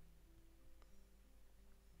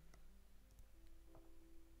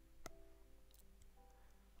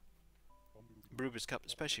 Brewer's cup,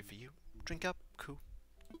 especially for you. Drink up. Cool.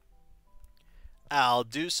 I'll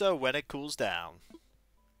do so when it cools down.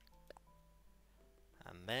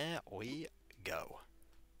 And there we go.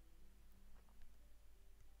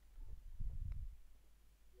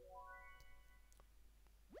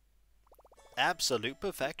 Absolute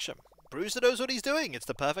perfection. Brewster knows what he's doing. It's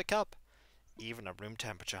the perfect cup. Even at room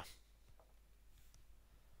temperature.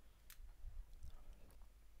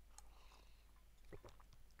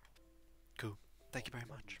 Cool. Thank you very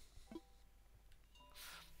much.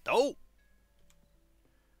 Oh!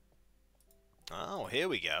 Oh, here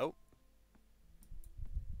we go.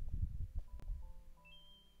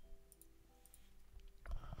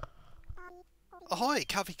 Ahoy,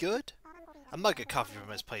 coffee good? A mug of coffee from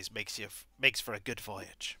this place makes for a good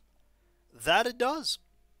voyage. That it does.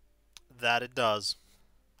 That it does.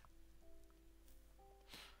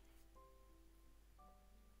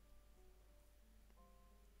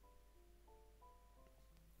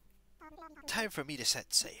 Time for me to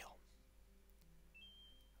set sail.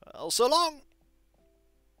 Well, so long!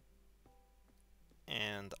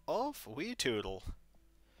 And off we tootle.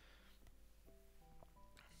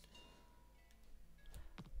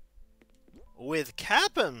 With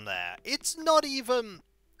Cap'n there, it's not even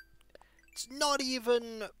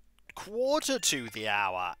quarter to the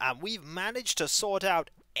hour, and we've managed to sort out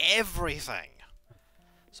everything.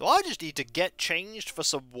 So I just need to get changed for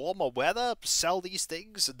some warmer weather, sell these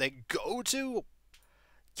things, and then go to...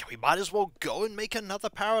 Yeah, we might as well go and make another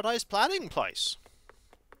paradise planning place.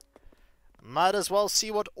 Might as well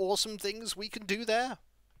see what awesome things we can do there.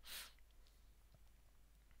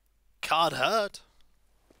 Can't hurt.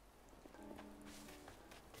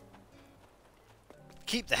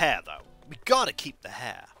 Keep the hair, though. We gotta keep the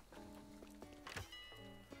hair.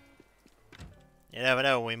 You never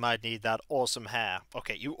know when we might need that awesome hair.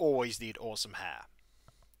 Okay, you always need awesome hair.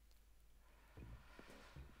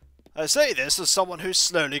 I say this as someone who's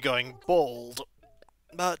slowly going bald.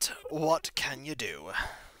 But what can you do?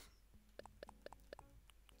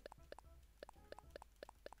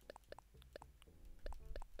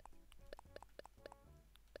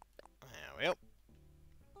 There we go.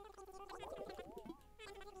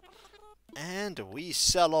 And we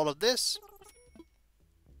sell all of this.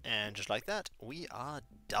 And just like that, we are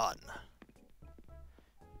done.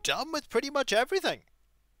 Done with pretty much everything.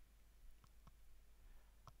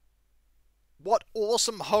 What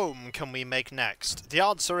awesome home can we make next? The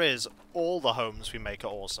answer is, all the homes we make are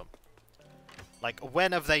awesome. Like,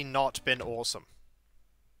 when have they not been awesome?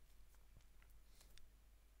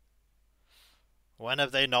 When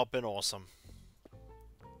have they not been awesome?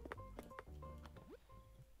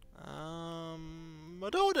 I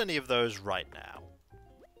don't want any of those right now.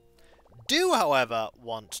 Do, however,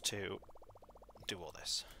 want to do all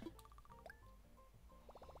this.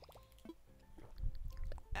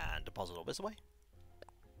 And deposit all this away.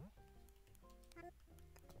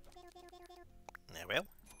 There we go.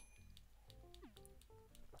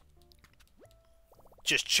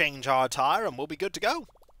 Just change our attire and we'll be good to go.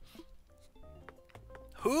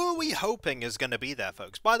 Who are we hoping is going to be there,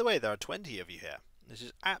 folks? By the way, there are 20 of you here. This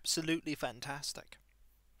is absolutely fantastic.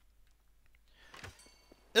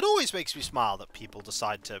 It always makes me smile that people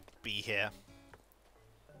decide to be here.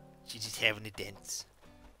 She's just having a dance.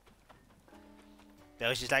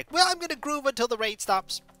 They're just like, well, I'm going to groove until the rain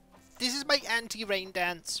stops. This is my anti-rain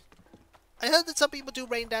dance. I heard that some people do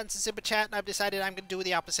rain dances in the chat, and I've decided I'm going to do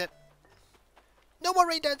the opposite. No more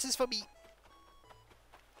rain dances for me.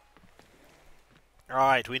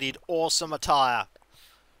 Alright, we need awesome attire.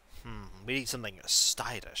 We need something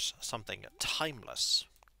stylish, something timeless.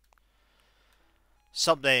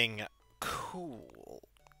 Something cool.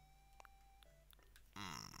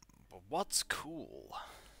 But what's cool?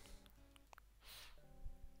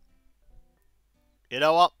 You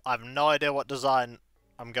know what? I have no idea what design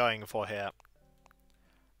I'm going for here.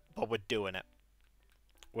 But we're doing it.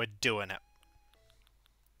 We're doing it.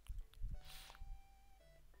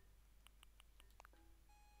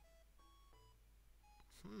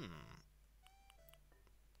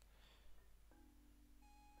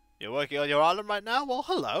 You're working on your island right now? Well,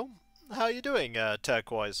 hello. How are you doing,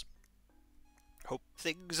 Turquoise? Hope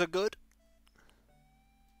things are good.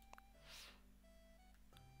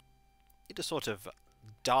 Need a sort of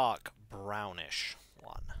dark brownish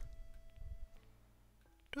one.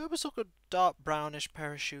 Do I have a sort of dark brownish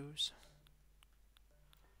pair of shoes?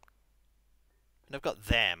 And I've got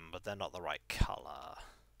them, but they're not the right colour.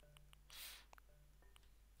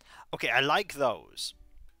 Okay, I like those.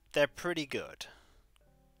 They're pretty good.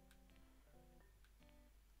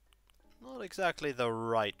 Not exactly the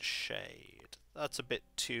right shade. That's a bit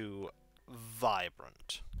too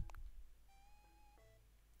vibrant.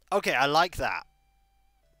 Okay, I like that.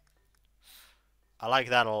 I like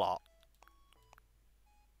that a lot.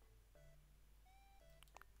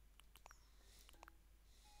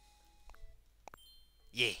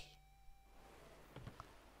 Yeah.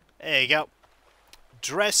 There you go.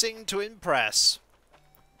 Dressing to impress.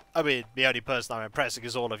 I mean, the only person I'm impressing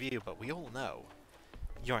is all of you, but we all know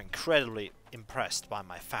you're incredibly impressed by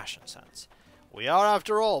my fashion sense. We are,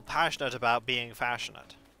 after all, passionate about being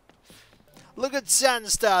fashionate. Look at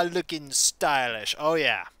Sandstar looking stylish. Oh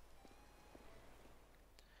yeah.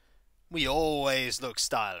 We always look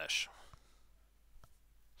stylish.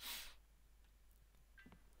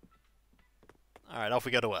 Alright, off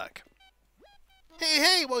we go to work.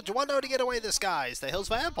 Hey, well, do you want to know how to get away the skies? The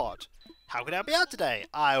Hillsville Airport. How can I help you out today?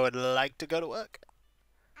 I would like to go to work.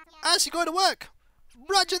 As you go to work.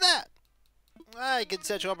 Roger that. I can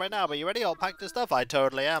set you up right now, but you ready? I'll pack the stuff. I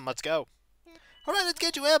totally am. Let's go. Alright, let's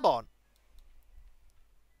get you airborne.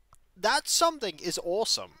 That something is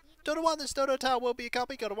awesome. Dodo 1, this Dodo Tower will be a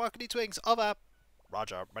copy. Go to work on its wings. Over.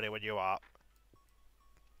 Roger, ready when you are.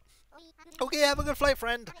 Okay, have a good flight,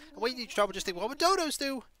 friend. And when you need to travel, just think what would dodos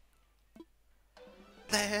do?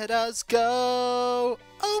 Let us go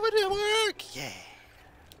over to work. Yeah.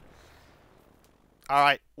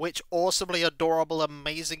 Alright, which awesomely adorable,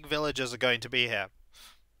 amazing villagers are going to be here?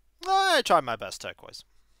 I try my best, Turquoise.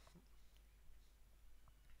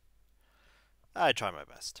 I try my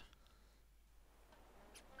best.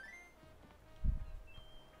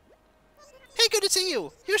 Hey, good to see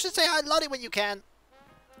you. You should say hi to Lottie when you can.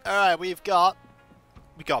 Alright, we got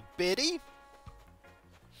Biddy.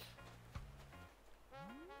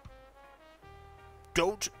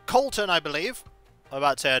 Colton, I believe. I'm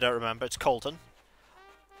about to say I don't remember. It's Colton.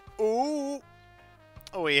 Ooh.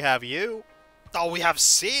 We have you. Oh, we have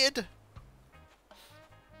Sid.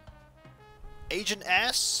 Agent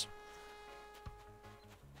S.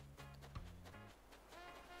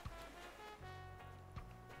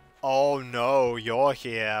 Oh no, you're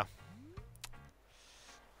here.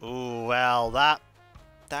 Ooh, well, that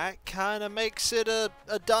kind of makes it a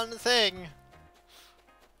done thing.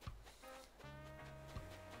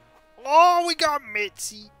 Oh, we got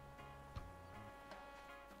Mitzi.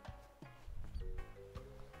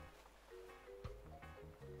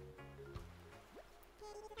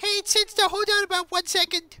 Hey, it's Sidster, hold on about 1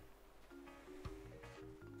 second.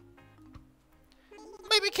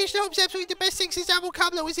 My vacation home's absolutely the best thing since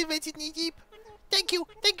avocado was invented in Egypt. Thank you,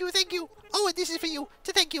 thank you, thank you. Oh, and this is for you,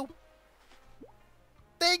 to thank you.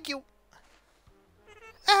 Thank you.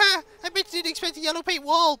 I bet you didn't expect a yellow paint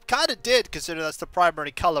wall. Kinda did, considering that's the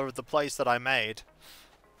primary color of the place that I made.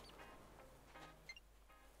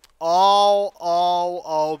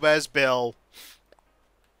 Oh, there's Bill.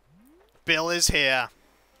 Bill is here.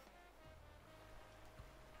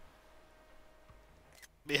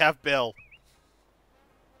 We have Bill.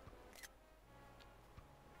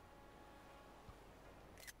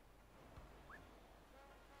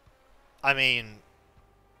 I mean,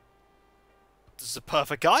 this is a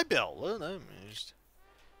perfect guy, Bill. I don't know, just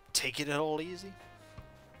taking it all easy.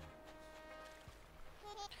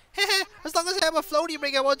 As long as I have a floaty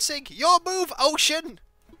ring, I won't sink. Your move, Ocean!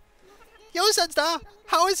 Yo, Sunstar!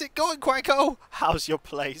 How is it going, Quacko? How's your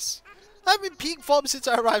place? I'm in peak form since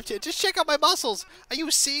I arrived here. Just check out my muscles. Are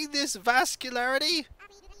you seeing this vascularity?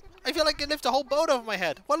 I feel like I can lift a whole boat over my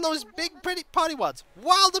head. One of those big, pretty party ones.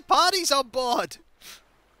 While the party's on board!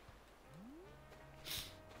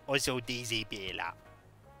 Also, Daisy Bella.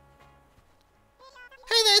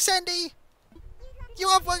 Hey there, Sandy! You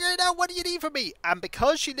are figuring out what do you need from me? And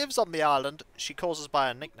because she lives on the island, she calls us by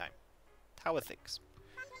a nickname. How are things?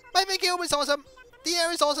 My big home is awesome. The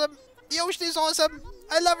air is awesome. The ocean is awesome.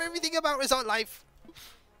 I love everything about resort life.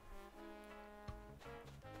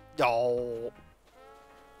 Oh.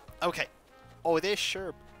 Okay. Oh, there's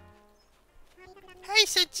Sherb. Hey,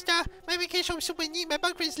 Sister. My vacation was super neat. My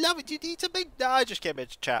bunk friends love it. You need something? No, I just came here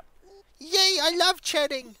to chat. Yay, I love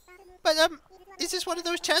chatting. But, is this one of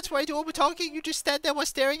those chats where I do all the talking? You just stand there while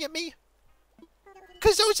staring at me?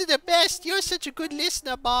 Because those are the best. You're such a good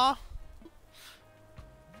listener, Ma.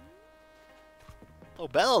 Oh,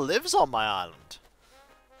 Bella lives on my island.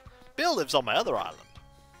 Bill lives on my other island.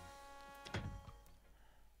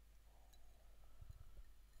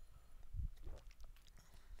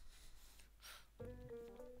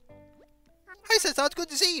 Hi, Sister. It's good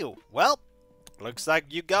to see you. Well, looks like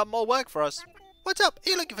you got more work for us. What's up? Are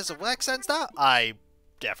you looking for some work, Sunstar? I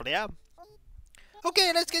definitely am.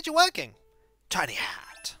 Okay, let's get you working. Tiny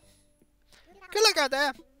Hat. Good luck out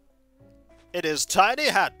there. It is Tiny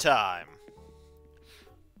Hat time.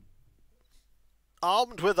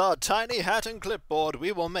 Armed with our tiny hat and clipboard,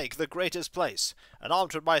 we will make the greatest place. And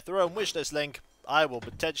armed with my throne wishlist link, I will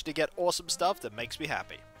potentially get awesome stuff that makes me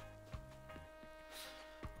happy.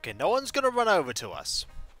 Okay, no one's gonna run over to us.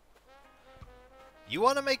 You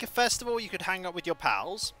want to make a festival you could hang out with your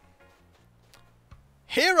pals?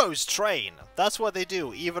 Heroes train! That's what they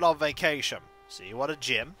do, even on vacation. So you want a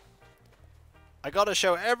gym? I gotta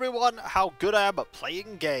show everyone how good I am at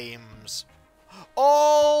playing games.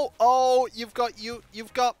 Oh, you've got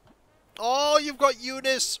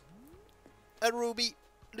Eunice and Ruby.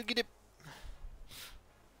 Look at it.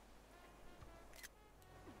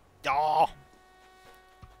 Oh.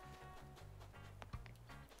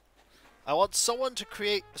 I want someone to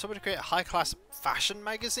create a high-class fashion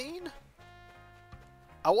magazine.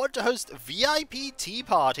 I want to host VIP tea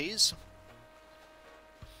parties.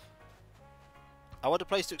 I want a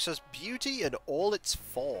place to access beauty in all its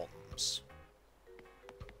forms.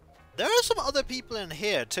 There are some other people in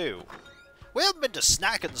here too. We haven't been to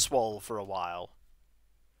Snack and Swole for a while.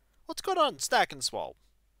 What's going on in Snack and Swole?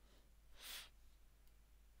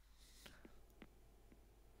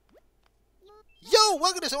 Yo,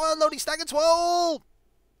 welcome to Loading Snack and Swole!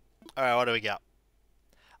 Alright, what do we got?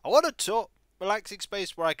 I want a relaxing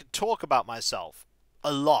space where I can talk about myself.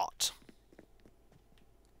 A lot.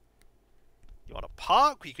 You want a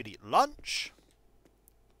park where you could eat lunch?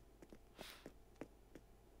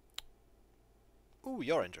 Ooh,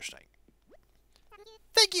 you're interesting.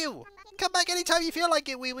 Thank you! Come back anytime you feel like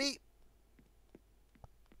it, wee wee.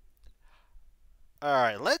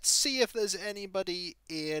 Alright, let's see if there's anybody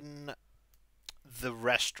in the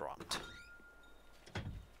restaurant.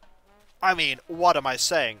 I mean, what am I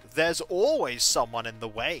saying? There's always someone in the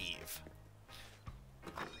Wave.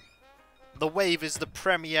 The Wave is the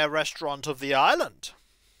premier restaurant of the island.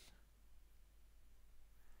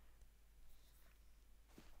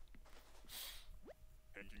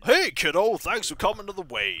 Hey kiddo, thanks for coming to the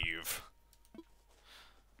Wave.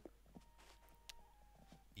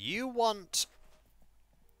 You want...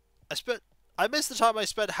 I missed the time I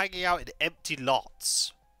spent hanging out in empty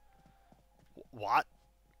lots. What?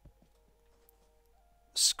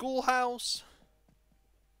 Schoolhouse?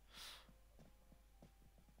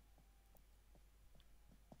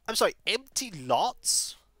 I'm sorry, empty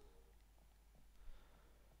lots?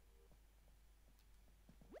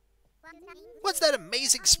 What's that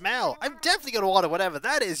amazing smell? I'm definitely gonna order whatever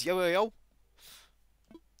that is, yo.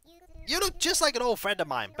 You look just like an old friend of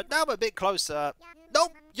mine, but now I'm a bit closer.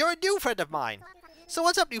 Nope, you're a new friend of mine. So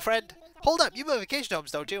what's up, new friend? Hold up, you have vacation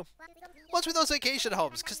homes, don't you? What's with those vacation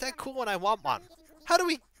homes? Because they're cool and I want one. How do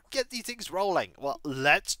we get these things rolling? Well,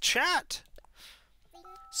 let's chat.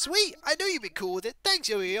 Sweet, I knew you'd be cool with it. Thanks,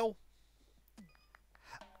 yo.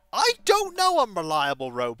 I don't know,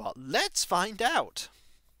 unreliable robot. Let's find out.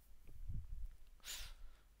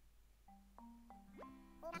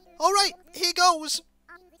 Alright, here goes.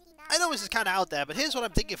 I know this is kind of out there, but here's what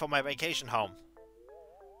I'm thinking for my vacation home.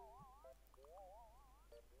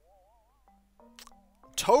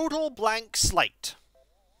 Total blank slate.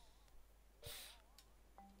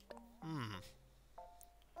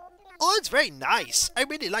 Oh, it's very nice. I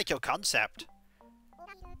really like your concept.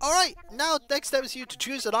 Alright, now next step is you to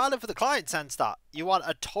choose an island for the client, Senstar. You want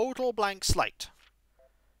a total blank slate.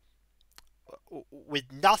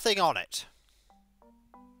 With nothing on it.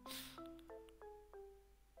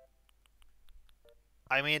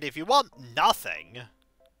 I mean, if you want nothing,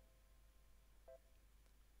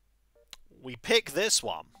 we pick this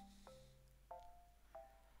one.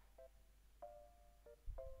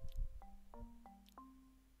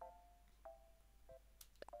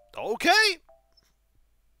 Okay.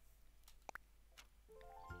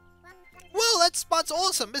 Well, that spot's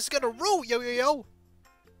awesome. This is gonna rule, yo.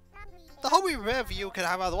 The home we prepare for you can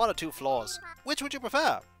have either 1 or 2 floors. Which would you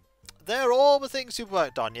prefer? They're all the things you've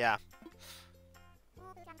worked on, yeah.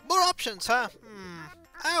 More options, huh?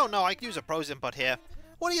 I don't know, I can use a pros input here.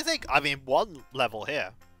 What do you think? I mean, 1 level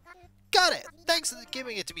here. Got it! Thanks for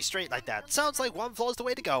giving it to me straight like that. Sounds like 1 floor's the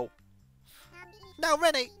way to go. Now,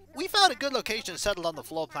 Rennie, we found a good location settled on the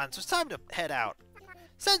floor plan, so it's time to head out.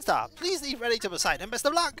 Senstar, please leave ready to recite, and best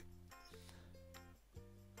of luck!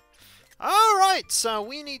 Alright, so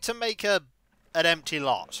we need to make an empty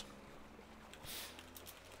lot.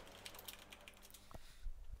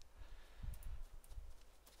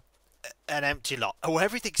 An empty lot. Oh,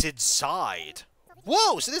 everything's inside.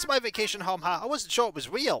 Whoa, so this is my vacation home, huh? I wasn't sure it was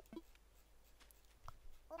real.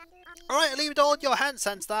 Alright, I'll leave it all in your hands,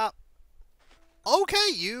 Senstar. Okay,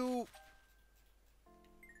 you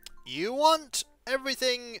want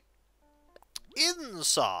everything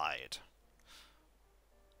inside.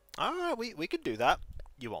 Alright, we can do that.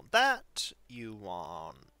 You want that. You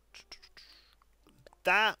want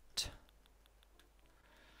that.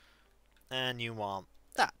 And you want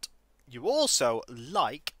that. You also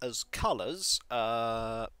like, as colours,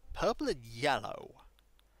 purple and yellow.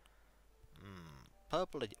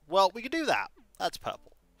 Purple and... Well, we can do that. That's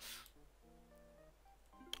purple.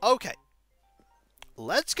 Okay.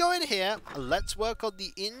 Let's go in here and let's work on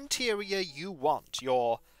the interior you want.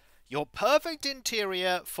 Your perfect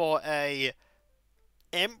interior for a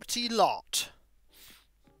empty lot.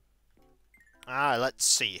 Let's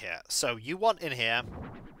see here. So you want in here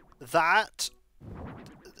that,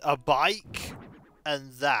 a bike,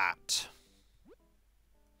 and that.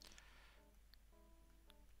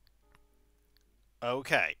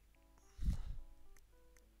 Okay.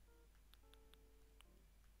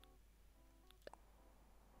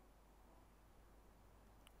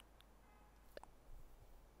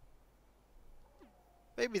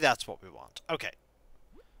 Maybe that's what we want. Okay.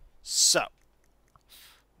 So,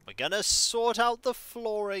 we're gonna sort out the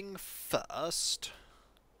flooring first.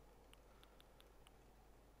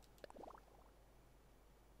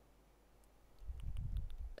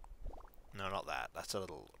 No, not that. That's a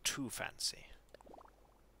little too fancy.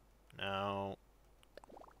 No.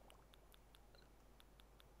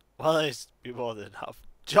 Well, there's be more than enough.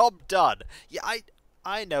 Job done. Yeah,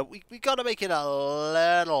 I know. We gotta make it a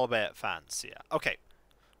little bit fancier. Okay.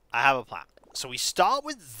 I have a plan. So we start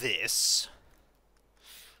with this.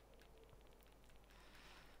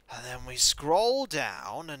 And then we scroll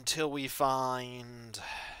down until we find...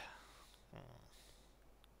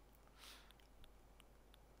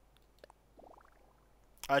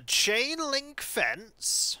 a chain link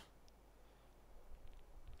fence.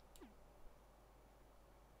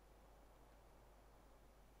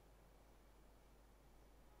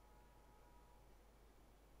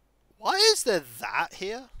 Why is there that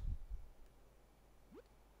here?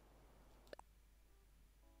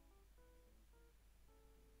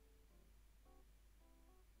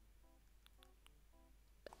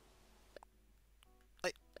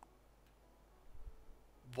 Like,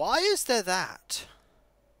 why is there that?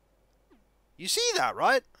 You see that,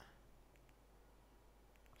 right?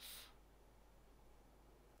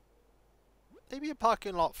 Maybe a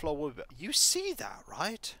parking lot floor would be... You see that,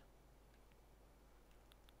 right?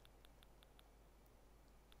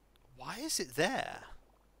 Why is it there?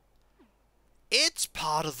 It's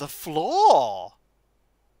part of the floor!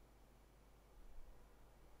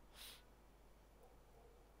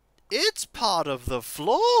 It's part of the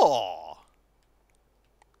floor!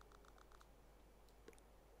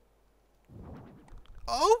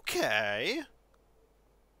 Okay.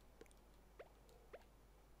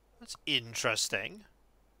 That's interesting.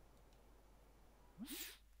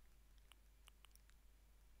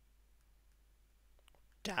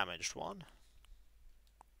 Damaged one.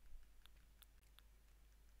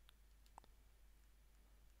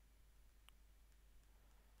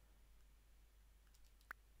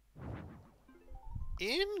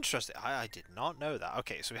 Interesting. I did not know that.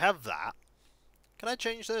 Okay, so we have that. Can I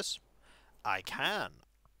change this? I can.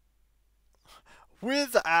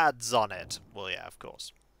 With ads on it. Well, yeah, of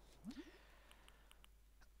course.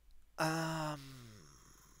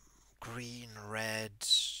 Green, red...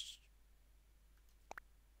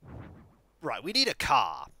 Right, we need a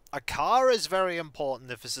car. A car is very important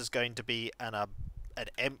if this is going to be an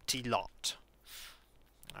empty lot.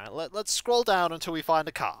 Alright, let's scroll down until we find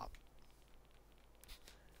a car.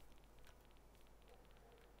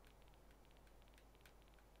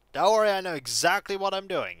 Don't worry, I know exactly what I'm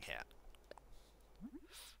doing here.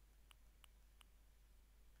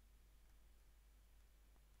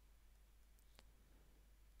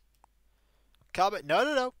 Car, but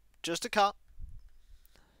no. Just a car.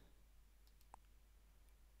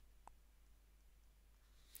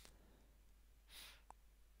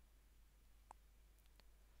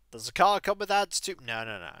 Does the car come with ads too? No.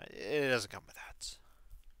 It doesn't come with ads.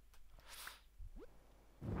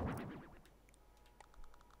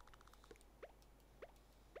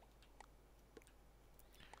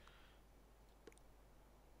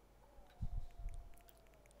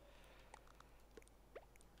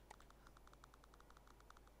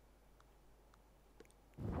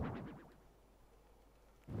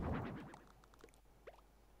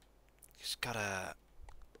 Just gotta...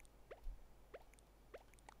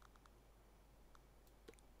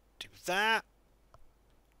 do that.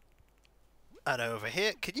 And over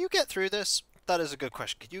here. Can you get through this? That is a good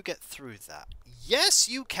question. Can you get through that? Yes,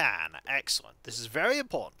 you can. Excellent. This is very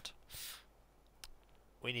important.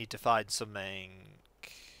 We need to find something...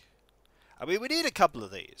 I mean, we need a couple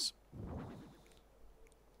of these.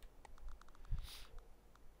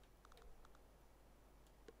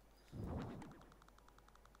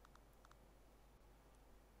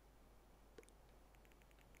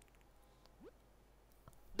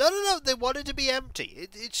 No. They wanted to be empty.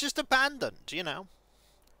 It's just abandoned, you know.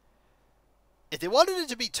 If they wanted it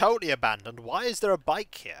to be totally abandoned, why is there a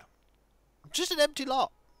bike here? Just an empty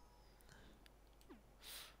lot.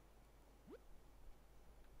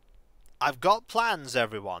 I've got plans,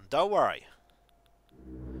 everyone. Don't worry.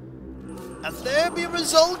 And there be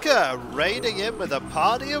Rizolka, raiding in with a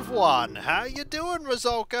party of one. How you doing,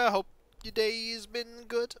 Rizolka? Hope your day's been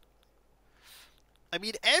good. I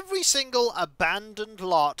mean, every single abandoned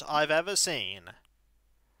lot I've ever seen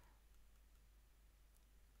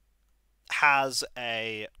has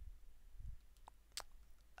a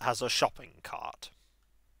shopping cart.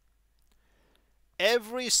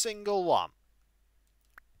 Every single one.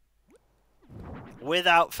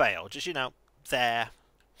 Without fail. Just, you know, there.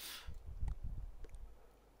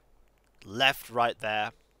 Left, right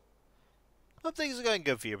there. Hope things are going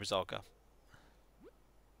good for you, Rizolka.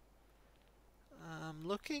 I'm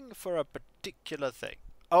looking for a particular thing.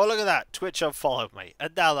 Oh, look at that. Twitch unfollowed me.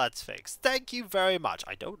 And now that's fixed. Thank you very much.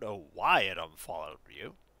 I don't know why it unfollowed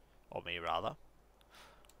you. Or me, rather.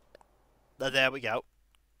 But there we go.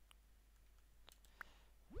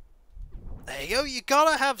 There you go. You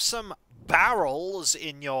gotta have some barrels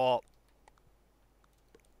in your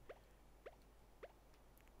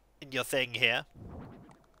thing here.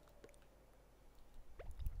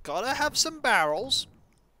 Gotta have some barrels.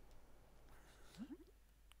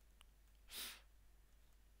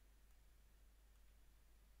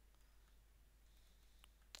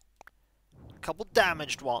 A couple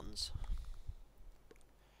damaged ones.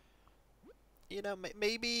 You know,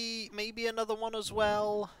 maybe another one as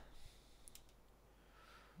well.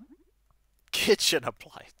 Kitchen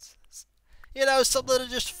appliances. You know, something to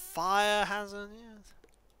just fire hazard. Yeah.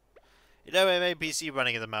 You know, my PC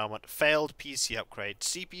running at the moment. Failed PC upgrade.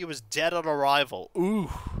 CPU is dead on arrival.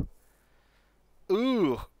 Ooh.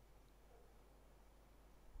 Ooh.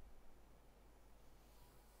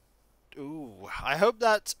 Ooh. I hope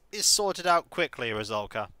that is sorted out quickly,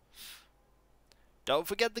 Rizolka. Don't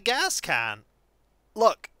forget the gas can.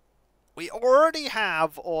 Look, we already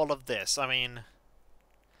have all of this. I mean,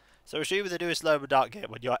 so assuming the newest Low Dark game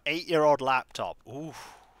on your 8-year-old laptop. Ooh.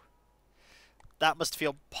 That must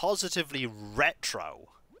feel positively retro.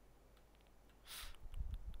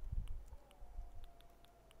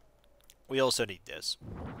 We also need this.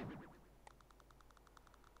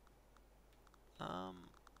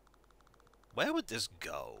 Where would this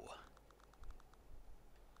go?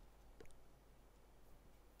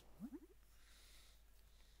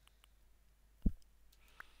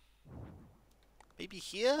 Maybe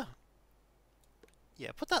here?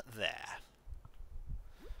 Yeah, put that there.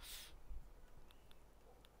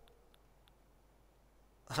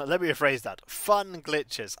 Let me rephrase that. Fun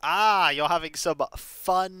glitches. Ah, you're having some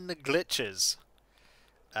fun glitches.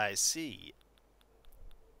 I see.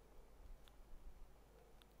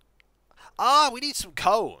 Ah, we need some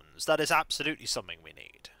cones. That is absolutely something we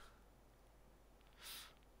need.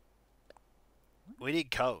 We need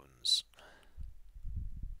cones.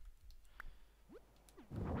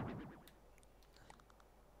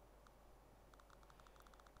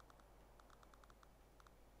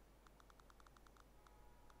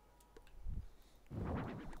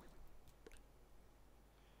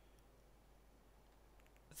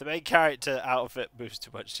 The main character outfit moves too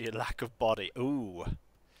much to your lack of body. Ooh.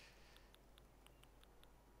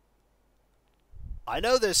 I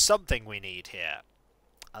know there's something we need here.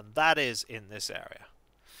 And that is in this area.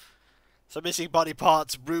 Some missing body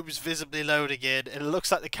parts, rooms visibly loading in. It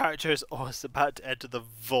looks like the character is almost about to enter the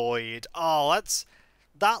void. Oh,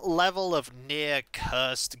 that level of near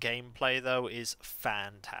cursed gameplay, though, is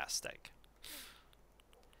fantastic.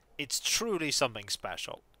 It's truly something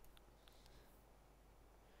special.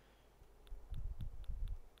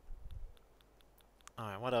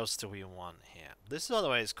 Alright, what else do we want here? This, by the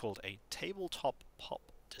way, is called a tabletop pop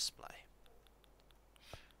display.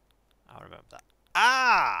 I'll remember that.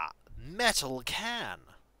 Ah! Metal can!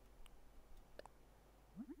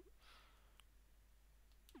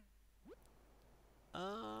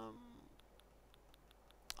 I'm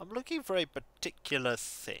looking for a particular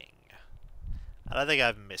thing. And I think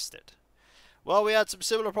I've missed it. Well, we had some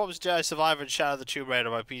similar problems to Jedi Survivor and Shadow of the Tomb Raider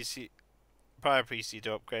on my PC, prior PC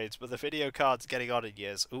to upgrades, but the video card's getting on in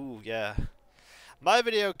years. Ooh, yeah. My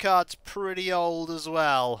video card's pretty old as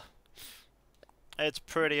well. It's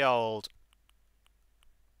pretty old.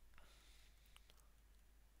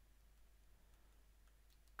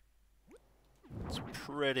 It's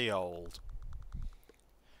pretty old.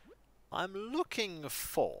 I'm looking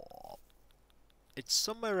for... It's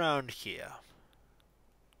somewhere around here.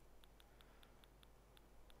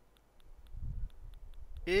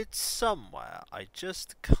 It's somewhere. I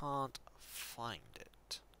just can't find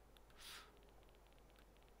it.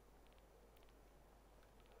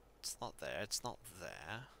 It's not there. It's not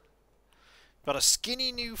there. Got a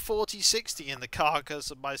skinny new 4060 in the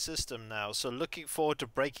carcass of my system now, so looking forward to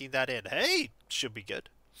breaking that in. Hey! Should be good.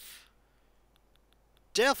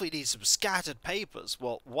 Definitely need some scattered papers.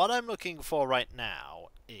 Well, what I'm looking for right now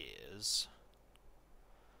is...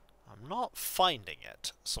 I'm not finding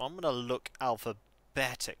it, so I'm going to look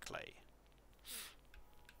alphabetically.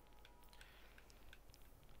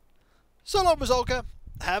 So long, Mazolka.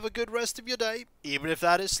 Have a good rest of your day, even if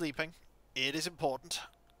that is sleeping. It is important.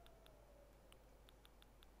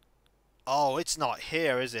 Oh, it's not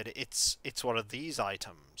here, is it? It's one of these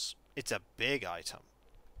items. It's a big item.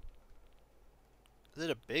 Is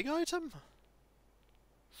it a big item?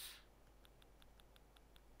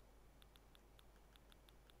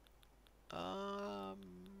 I'm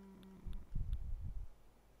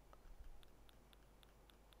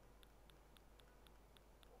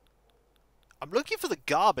looking for the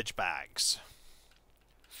garbage bags.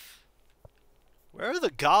 Where are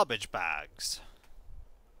the garbage bags?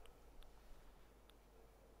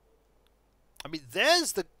 I mean,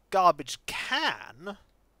 there's the garbage can.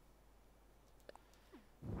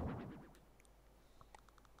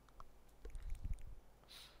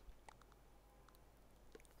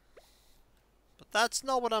 But that's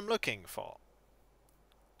not what I'm looking for.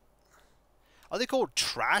 Are they called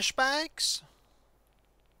trash bags?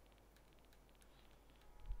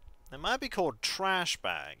 They might be called trash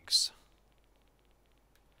bags.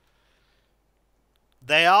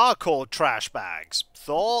 They are called trash bags.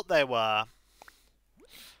 Thought they were.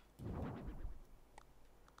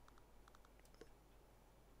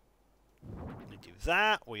 We do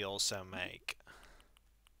that. We also make...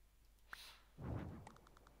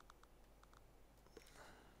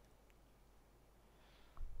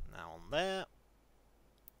 Now on there.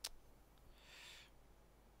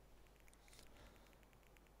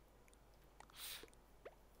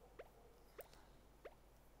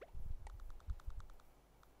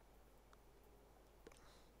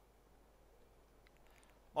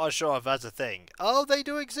 Not sure if that's a thing. Oh, they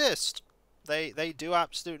do exist. They do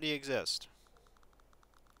absolutely exist.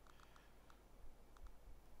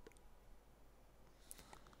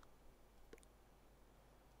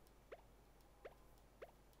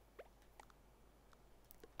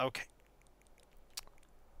 Okay.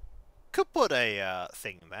 Could put a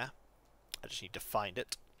thing there. I just need to find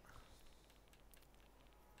it.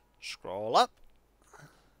 Scroll up.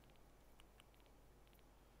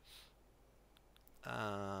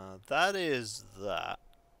 That is that.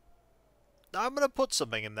 I'm going to put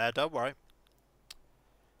something in there, don't worry.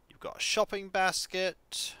 You've got a shopping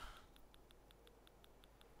basket.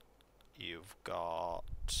 You've got...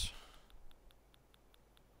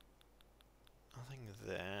 nothing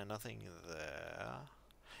there, nothing there.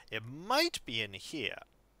 It might be in here.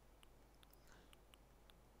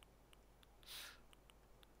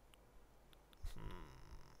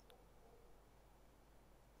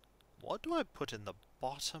 What do I put in the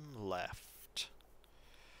bottom left?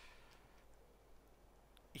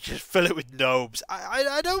 You just fill it with gnomes.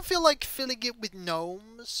 I don't feel like filling it with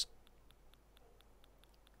gnomes.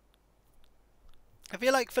 I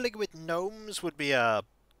feel like filling it with gnomes would be a...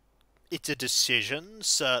 It's a decision,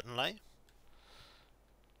 certainly.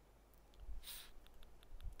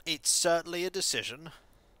 It's certainly a decision.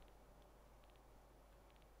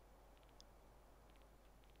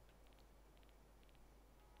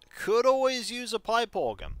 Could always use a pipe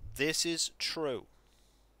organ. This is true.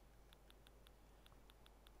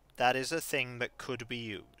 That is a thing that could be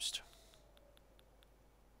used.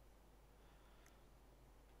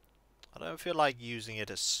 I don't feel like using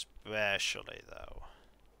it especially, though.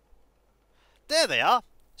 There they are!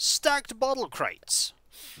 Stacked bottle crates!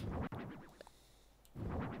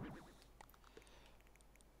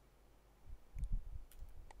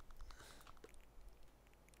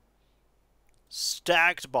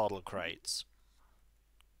 Stacked bottle crates.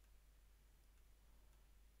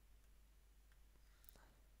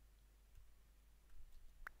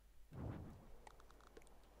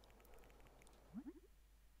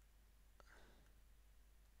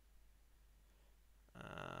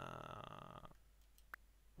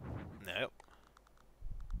 No.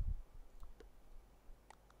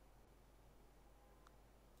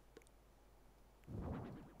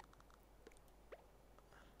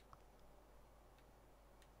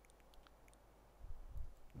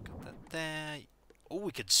 Got that there. Oh,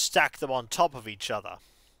 we could stack them on top of each other.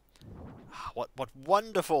 What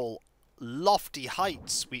wonderful, lofty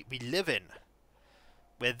heights we live in,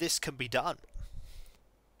 where this can be done.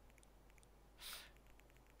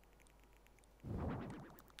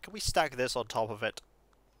 Can we stack this on top of it?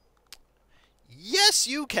 Yes,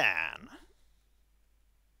 you can!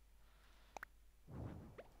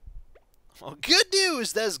 Well, good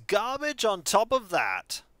news! There's garbage on top of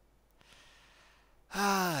that.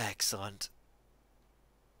 Ah, excellent.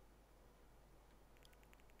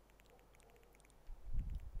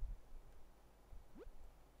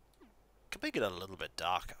 Can make it a little bit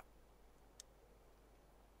darker.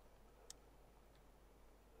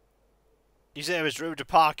 You say there's room to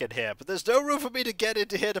park in here, but there's no room for me to get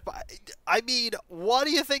into here to park. I mean, what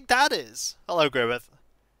do you think that is? Hello, Grimmeth.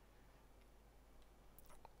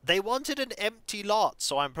 They wanted an empty lot,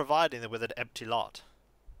 so I'm providing them with an empty lot.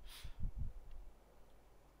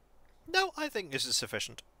 No, I think this is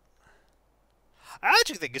sufficient. I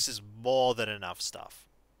actually think this is more than enough stuff.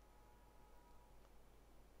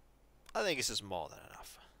 I think this is more than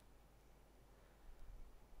enough.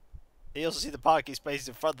 You also see the parking space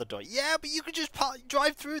in front of the door. Yeah, but you can just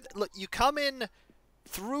drive through. Look, you come in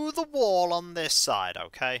through the wall on this side,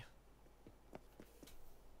 okay?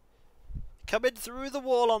 Come in through the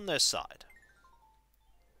wall on this side.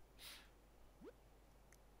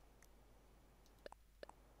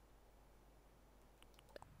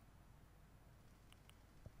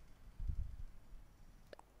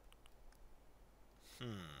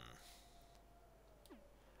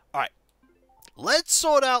 Alright. Let's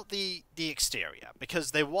sort out the exterior,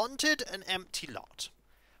 because they wanted an empty lot.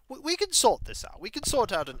 We can sort this out. We can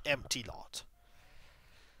sort out an empty lot.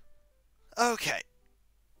 Okay.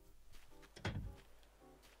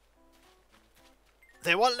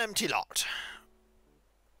 They want an empty lot.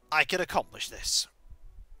 I can accomplish this.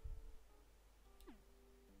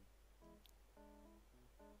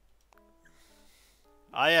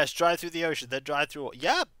 Ah yes, drive through the ocean, then drive through...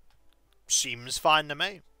 Yeah, seems fine to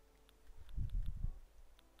me.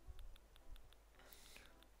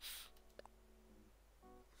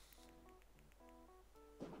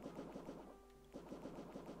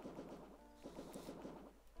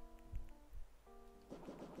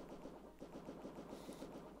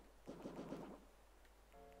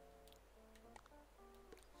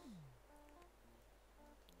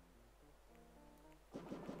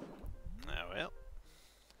 Oh well.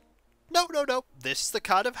 No. This is the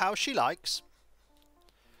kind of house she likes.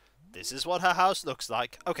 This is what her house looks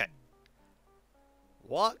like. Okay.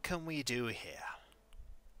 What can we do here?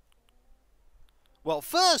 Well,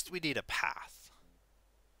 first we need a path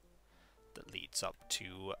that leads up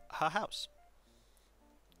to her house.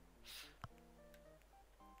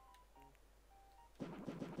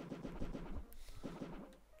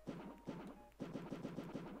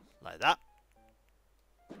 Like that.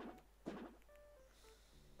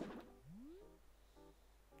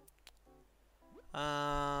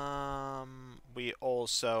 We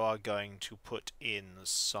also are going to put in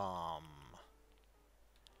some...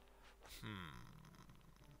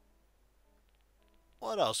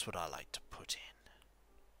 What else would I like to put in?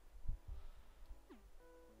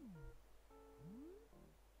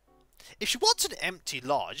 If she wants an empty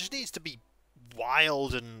lot, it just needs to be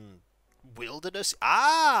wild and wilderness.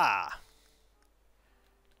 Ah!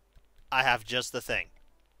 I have just the thing.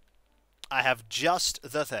 I have just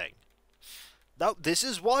the thing. No, this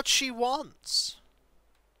is what she wants.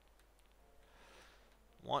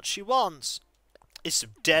 What she wants is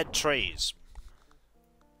some dead trees.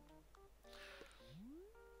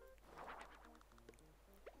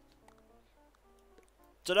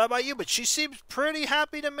 Don't know about you, but she seems pretty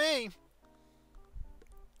happy to me.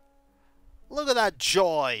 Look at that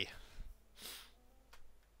joy.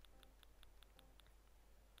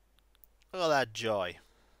 Look at that joy.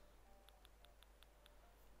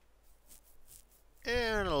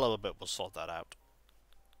 In a little bit, we'll sort that out.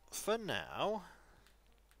 For now,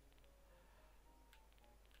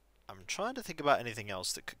 I'm trying to think about anything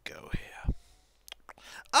else that could go here.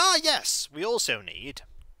 Ah, yes! We also need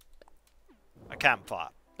a campfire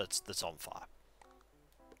that's on fire.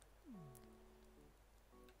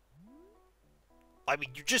 I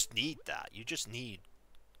mean, you just need that. You just need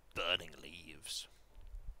burning leaves.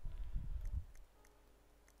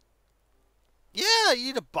 Yeah, you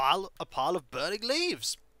need a pile of burning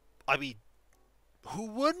leaves. I mean, who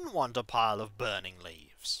wouldn't want a pile of burning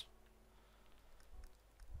leaves?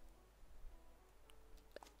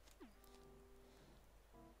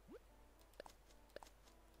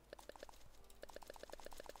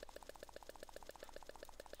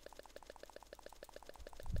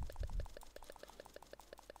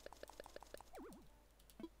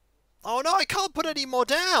 Oh no, I can't put any more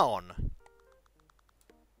down!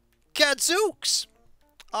 Gadzooks!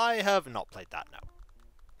 I have not played that, no.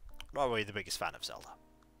 Not really the biggest fan of Zelda.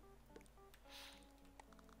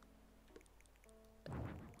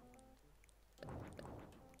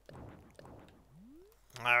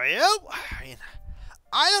 There we go. I mean,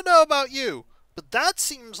 I don't know about you, but that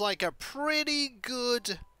seems like a pretty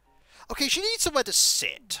good... Okay, she needs somewhere to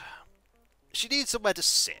sit. She needs somewhere to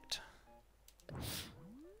sit.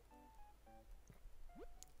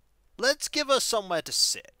 Let's give her somewhere to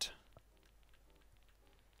sit.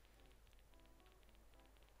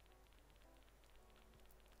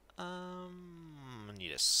 I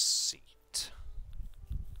need a seat.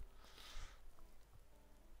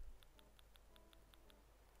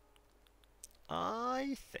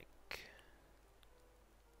 I think...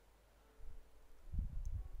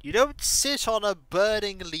 You don't sit on a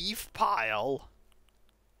burning leaf pile.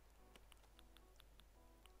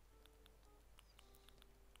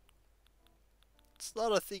 It's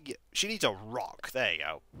not a thing. She needs a rock. There you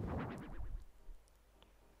go.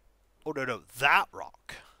 Oh, no, that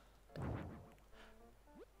rock.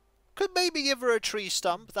 Could maybe give her a tree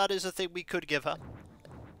stump. That is a thing we could give her.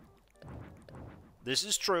 This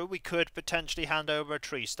is true. We could potentially hand over a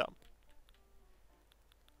tree stump.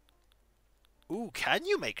 Ooh, can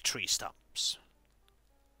you make tree stumps?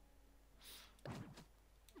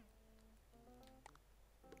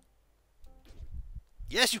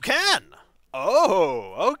 Yes, you can!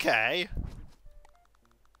 Oh, okay.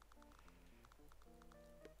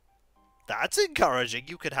 That's encouraging.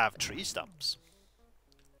 You could have tree stumps.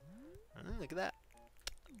 Look at that.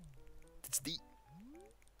 It's neat.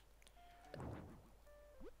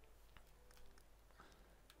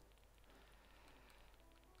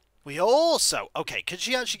 We also... Okay, can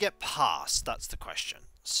she actually get past? That's the question.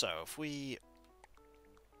 So, if we...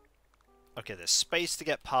 Okay, there's space to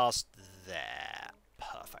get past there.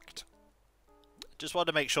 Perfect. Just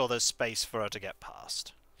wanted to make sure there's space for her to get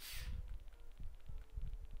past.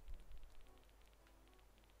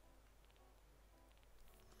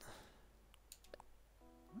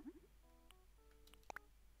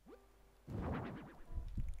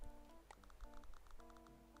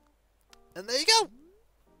 And there you go!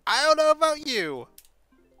 I don't know about you,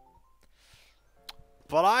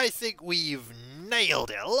 but I think we've nailed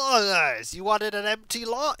it. Look at this. You wanted an empty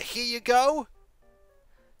lot? Here you go.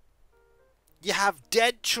 You have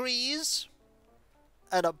dead trees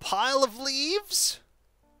and a pile of leaves.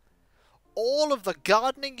 All of the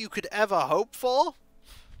gardening you could ever hope for.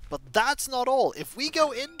 But that's not all. If we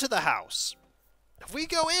go into the house, if we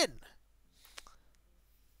go in,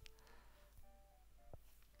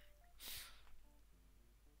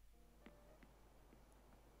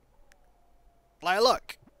 like,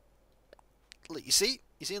 look, you see,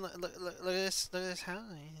 look at this house.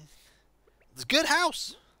 It's a good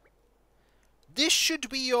house. This should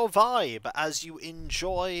be your vibe as you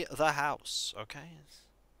enjoy the house, okay?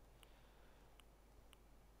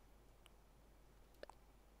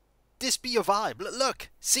 This be your vibe. Look,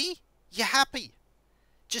 see? You're happy.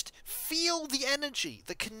 Just feel the energy,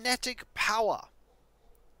 the kinetic power.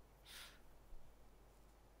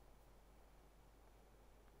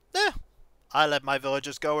 Yeah. I let my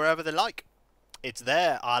villagers go wherever they like. It's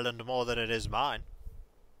their island more than it is mine.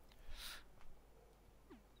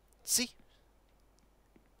 See?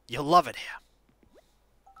 You'll love it here.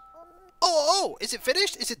 Oh, is it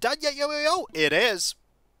finished? Is it done yet, yo? It is.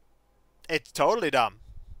 It's totally done.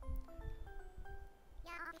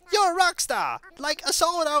 You're a rock star! Like a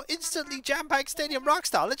sold-out, instantly jam-packed stadium rock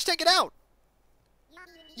star. Let's check it out.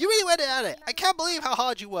 You really went at it. I can't believe how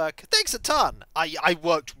hard you work. Thanks a ton. I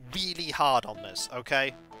worked really hard on this,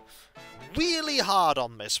 okay? Really hard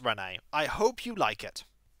on this, Renee. I hope you like it.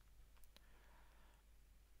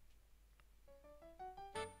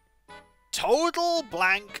 Total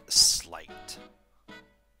blank slate.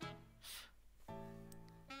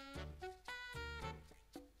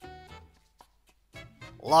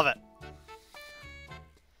 Love it.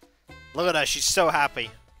 Look at her. She's so happy.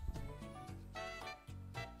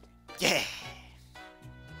 Yeah.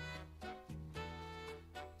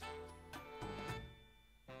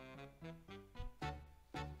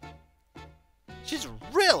 She's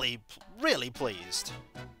really, really pleased.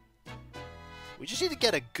 We just need to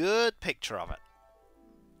get a good picture of it.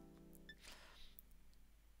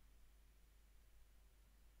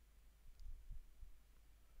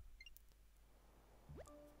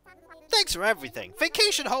 Thanks for everything.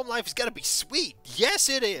 Vacation home life is gonna be sweet. Yes,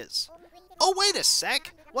 it is. Oh, wait a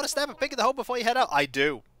sec. Want to snap a pic of the home before you head out? I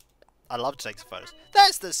do. I love to take some photos.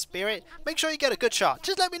 That's the spirit. Make sure you get a good shot.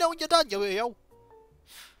 Just let me know when you're done, yo.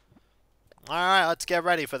 Alright, let's get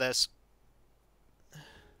ready for this.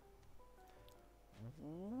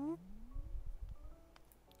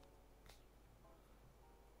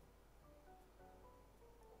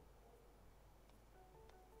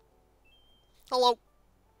 Hello.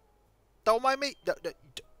 Don't mind me.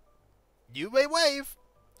 You may wave.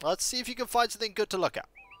 Let's see if you can find something good to look at.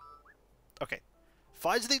 Okay.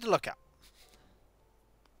 Find something to look at.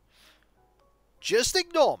 Just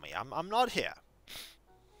ignore me. I'm not here.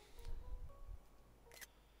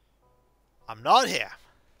 I'm not here.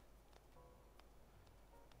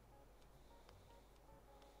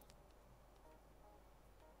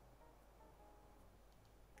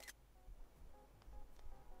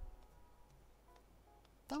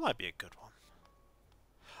 That might be a good one.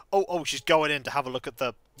 Oh, she's going in to have a look at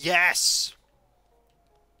the... Yes!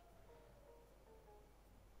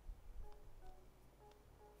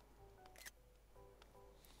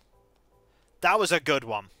 That was a good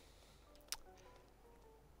one.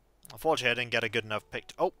 Unfortunately, I didn't get a good enough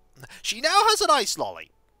pic. Oh, she now has an ice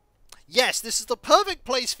lolly. Yes, this is the perfect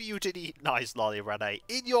place for you to eat an ice lolly, Renee.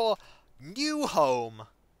 In your new home.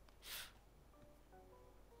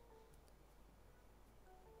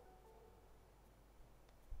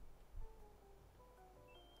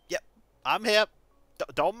 I'm here.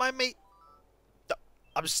 Don't mind me.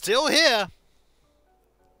 I'm still here.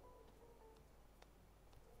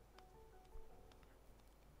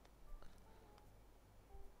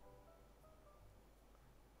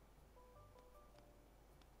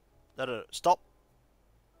 No, stop.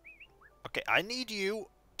 Okay, I need you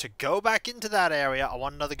to go back into that area. I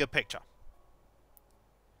want another good picture.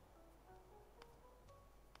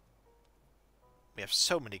 We have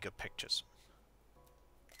so many good pictures.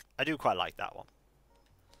 I do quite like that one.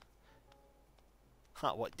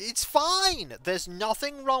 Huh, what? It's fine! There's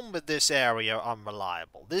nothing wrong with this area,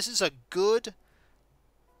 Unreliable. This is a good...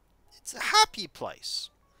 It's a happy place.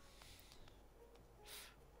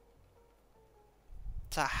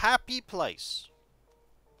 It's a happy place.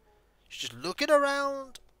 Just looking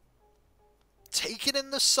around, taking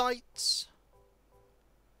in the sights,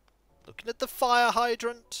 looking at the fire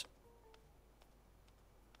hydrant,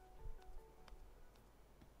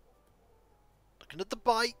 looking at the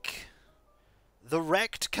bike, the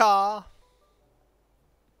wrecked car.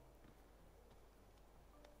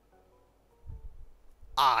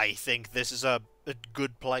 I think this is a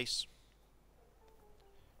good place.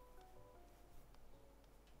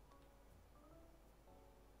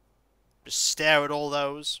 Just stare at all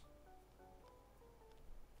those.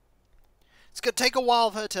 It's going to take a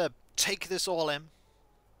while for her to take this all in.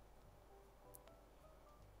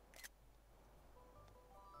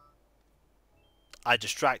 I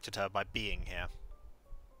distracted her by being here.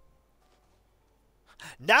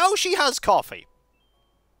 Now she has coffee.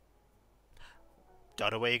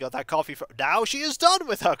 Don't know where you got that coffee from. Now she is done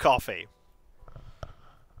with her coffee.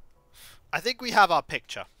 I think we have our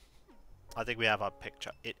picture. I think we have our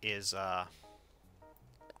picture. It is,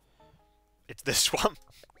 it's this one.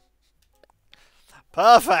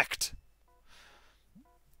 Perfect!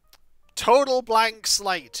 Total blank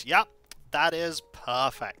slate. Yep, that is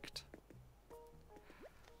perfect.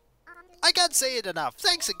 I can't say it enough.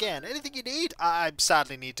 Thanks again. Anything you need? I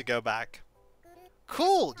sadly need to go back.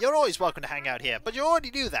 Cool. You're always welcome to hang out here, but you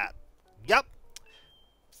already knew that. Yep.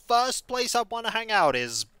 First place I want to hang out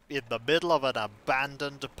is in the middle of an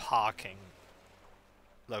abandoned parking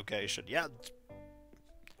location. Yeah.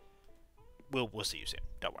 We'll see you soon.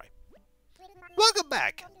 Don't worry. Welcome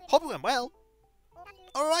back. Hope it went well.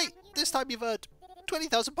 Alright. This time you've earned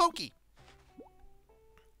 20,000 pokey.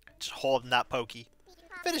 Just hoarding that pokey.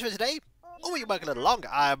 Finished for today? Or will you work a little longer?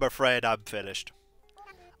 I'm afraid I'm finished.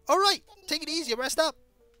 Alright, take it easy, rest up.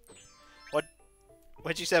 What?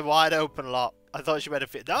 When she said wide open lot, I thought she meant a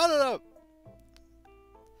fit. No.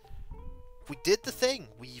 We did the thing.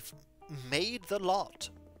 We've made the lot.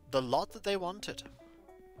 The lot that they wanted.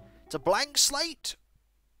 It's a blank slate.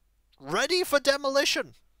 Ready for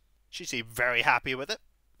demolition. She seemed very happy with it.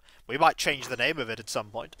 We might change the name of it at some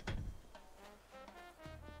point.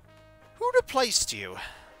 Who replaced you?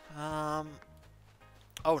 Oh,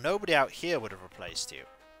 nobody out here would have replaced you.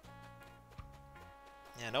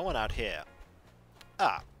 Yeah, no one out here.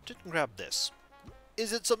 Ah, didn't grab this.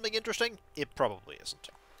 Is it something interesting? It probably isn't.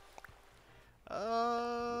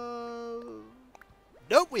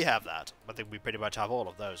 Nope, we have that. I think we pretty much have all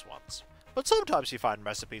of those ones. But sometimes you find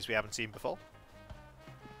recipes we haven't seen before.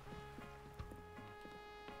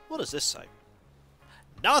 What does this say?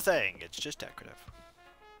 Nothing! It's just decorative.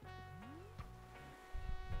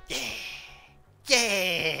 Yeah!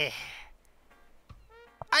 Yeah!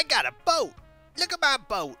 I got a boat! Look at my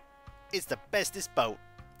boat! It's the bestest boat.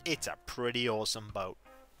 It's a pretty awesome boat.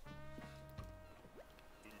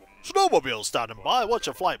 Snowmobile standing by. What's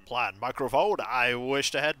your flight plan? Microphone, I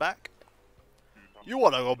wish to head back. You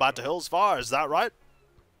want to go back to Hills Far, is that right?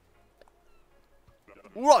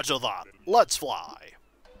 Roger that. Let's fly.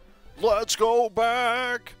 Let's go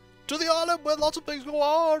back to the island where lots of things go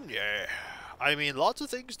on. Yeah. I mean, lots of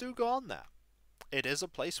things do go on there. It is a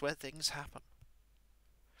place where things happen.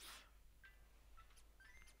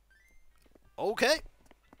 Okay.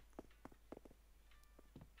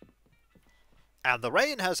 And the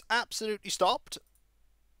rain has absolutely stopped.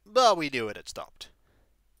 But we knew it had stopped.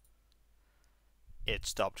 It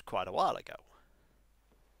stopped quite a while ago.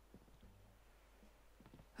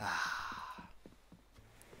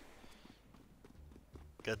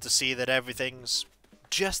 Good to see that everything's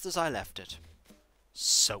just as I left it.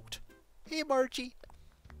 Soaked. Hey, Margie.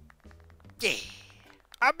 Yeah.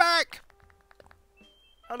 I'm back.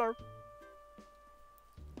 Hello.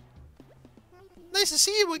 Nice to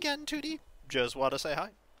see you again, Tootie. Just want to say hi.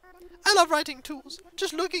 I love writing tools.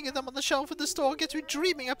 Just looking at them on the shelf in the store gets me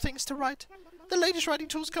dreaming up things to write. The latest writing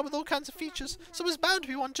tools come with all kinds of features, so there's bound to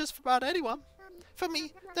be one just for about anyone. For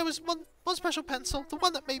me, there was one special pencil, the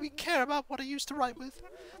one that made me care about what I used to write with.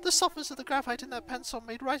 The softness of the graphite in that pencil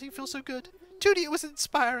made writing feel so good. 2D, it was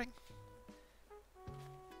inspiring.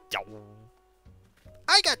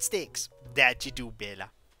 I got sticks. That you do,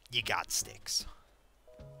 Bella. You got sticks.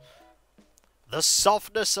 The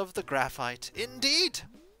softness of the graphite. Indeed.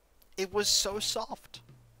 It was so soft.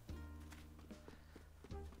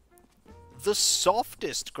 The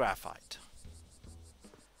softest graphite.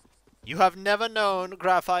 You have never known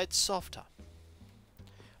graphite softer.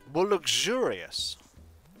 More luxurious.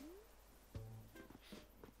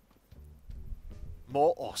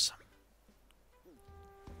 More awesome.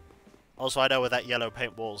 Also, I know where that yellow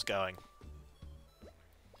paint wall's going.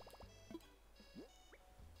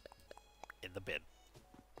 In the bin.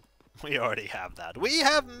 We already have that. We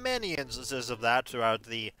have many instances of that throughout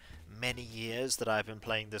the many years that I've been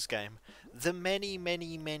playing this game. The many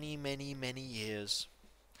years.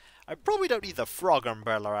 I probably don't need the frog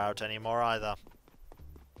umbrella out anymore either.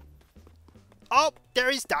 Oh, there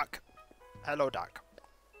is Duck. Hello, Duck.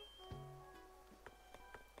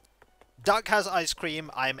 Duck has ice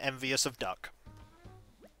cream. I'm envious of Duck.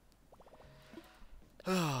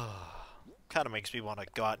 Kind of makes me want to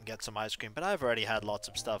go out and get some ice cream, but I've already had lots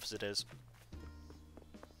of stuff as it is.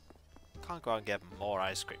 Can't go out and get more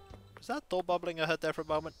ice cream. Was that door bubbling ahead there for a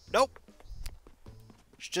moment? Nope.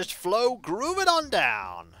 It's just Flo grooving on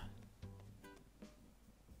down.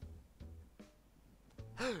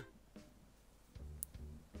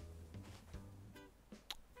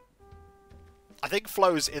 I think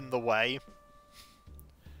Flo's in the way.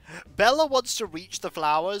 Bella wants to reach the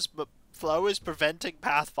flowers, but Flo is preventing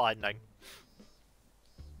pathfinding.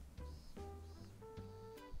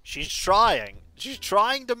 She's trying. She's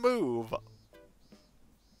trying to move.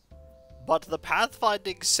 But the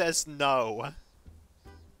pathfinding says no.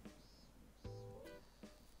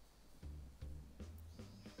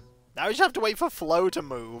 Now we just have to wait for Flo to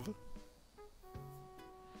move.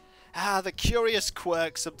 Ah, the curious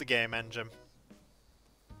quirks of the game engine.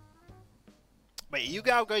 Wait, are you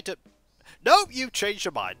now going to... Nope, you changed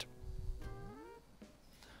your mind.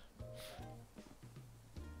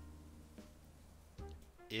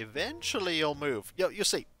 Eventually you'll move. You'll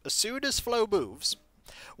see, as soon as Flo moves,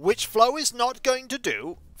 which Flo is not going to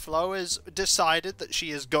do, Flo has decided that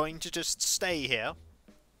she is going to just stay here.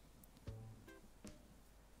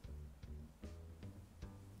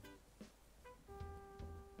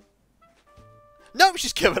 No,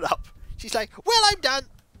 she's given up. She's like, well, I'm done.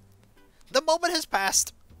 The moment has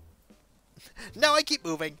passed. Now I keep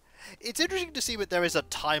moving. It's interesting to see that there is a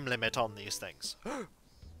time limit on these things.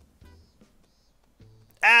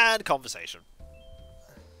 And conversation.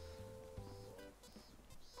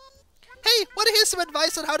 Hey, want to hear some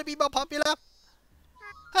advice on how to be more popular?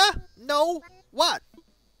 Huh? No? What?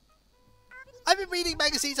 I've been reading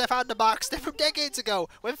magazines I found in a box. They're from decades ago,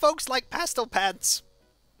 when folks like pastel pants.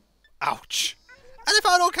 Ouch. And I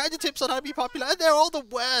found all kinds of tips on how to be popular, and they're all the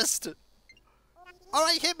worst.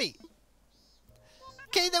 Alright, hit me.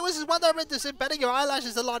 Okay, there was this one that I read that said betting your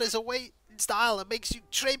eyelashes a lot is a way in style that makes you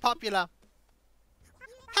trade popular.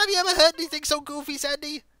 Have you ever heard anything so goofy,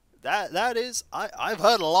 Sandy? That is... I've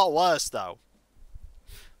heard a lot worse, though.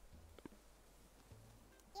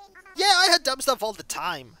 Yeah, I heard dumb stuff all the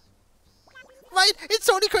time. Right? It's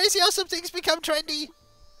totally crazy how some things become trendy.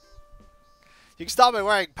 You can start by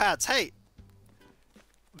wearing pants. Hey,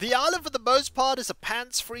 the island for the most part is a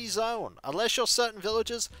pants-free zone. Unless you're certain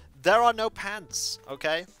villages, there are no pants,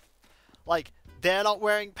 okay? Like, they're not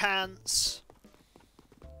wearing pants.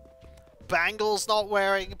 Bangle's not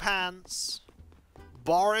wearing pants.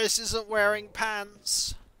 Boris isn't wearing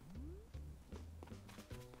pants.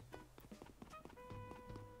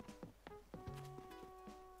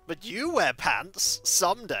 But you wear pants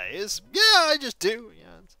some days. Yeah, I just do. Yeah.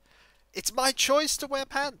 It's my choice to wear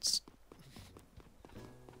pants.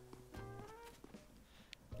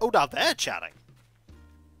 Oh, now they're chatting.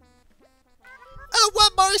 Oh,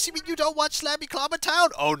 what, Morris? You mean you don't watch Slammy Clobber Town?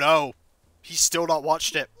 Oh, no. He's still not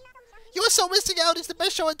watched it. You are so missing out. It's the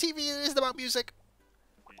best show on TV and it isn't about music.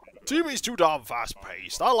 TV's too darn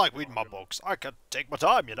fast-paced. I like reading my books. I can take my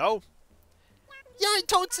time, you know. You're in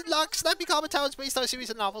Toads and Luck. Slammy Clobber Town is based on a series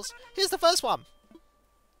of novels. Here's the first one.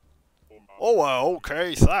 Oh, well,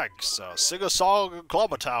 okay, thanks. Sing a song in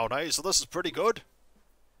Clobber Town, eh? So this is pretty good.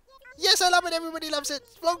 Yes, I love it. Everybody loves it.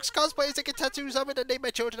 Folks, cosplays, they get tattoos of it and name my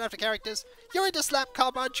children after characters. You're into slap,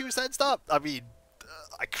 come on, choose that stop. I mean,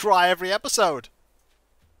 I cry every episode.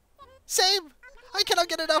 Same. I cannot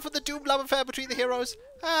get enough of the doomed love affair between the heroes.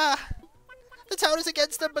 Ah, the town is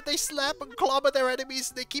against them, but they slap and clobber their enemies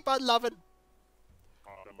and they keep on loving.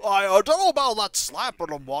 I don't know about that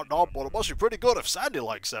slapping and whatnot, but it must be pretty good if Sandy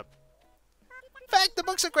likes it. In fact, the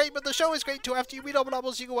books are great, but the show is great too. After you read all the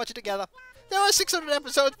novels, you can watch it together. There are 600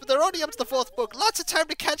 episodes, but they're only up to the 4th book. Lots of time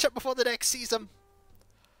to catch up before the next season.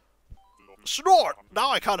 Snort! Now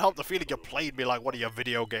I can't help the feeling you played me like one of your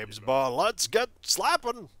video games, but let's get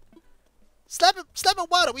slapping. Slapping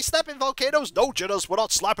what? Are we slapping volcanoes? No, Jitters, we're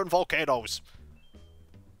not slapping volcanoes.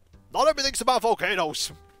 Not everything's about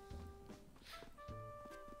volcanoes.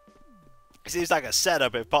 It seems like a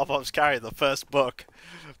setup if Pom-Pom's carrying the first book.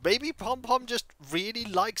 Maybe Pom-Pom just really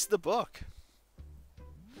likes the book.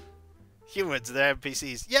 Humans, they're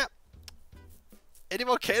NPCs. Yep. Any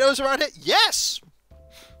volcanoes around here? Yes!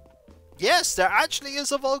 Yes, there actually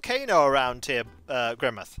is a volcano around here,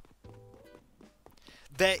 Grimmeth.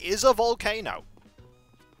 There is a volcano.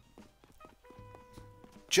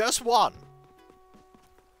 Just one.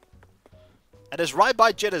 And it's right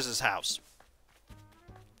by Jitters' house.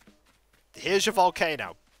 Here's your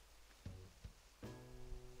volcano.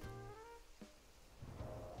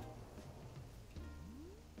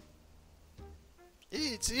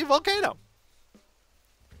 It's a volcano.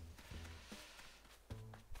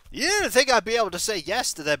 You didn't think I'd be able to say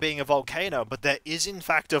yes to there being a volcano, but there is in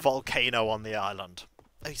fact a volcano on the island.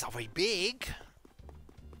 It's not very big.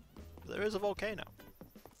 There is a volcano.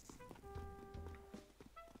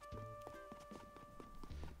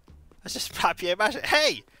 Let's just happy imagine.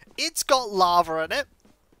 Hey! It's got lava in it.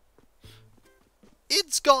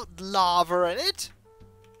 It's got lava in it.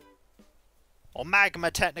 Or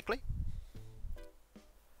magma, technically.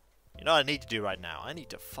 You know what I need to do right now? I need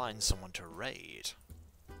to find someone to raid.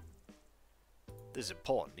 This is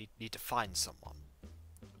important. Need to find someone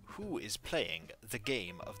who is playing the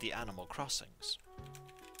game of the Animal Crossings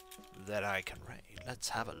that I can raid. Let's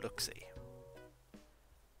have a look-see.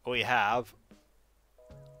 We have...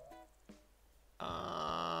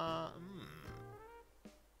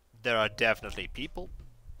 There are definitely people.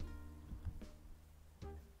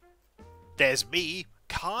 There's me.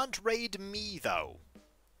 Can't raid me, though.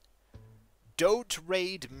 Don't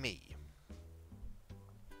raid me.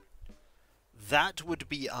 That would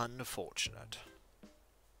be unfortunate.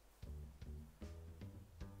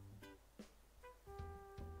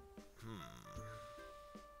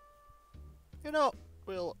 You know,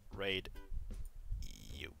 we'll raid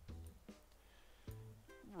you.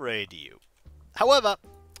 Raid you. However,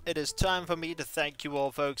 it is time for me to thank you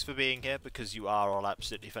all, folks, for being here, because you are all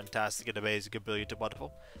absolutely fantastic and amazing and brilliant and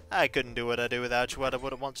wonderful. I couldn't do what I do without you, and I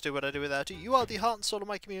wouldn't want to do what I do without you. You are the heart and soul of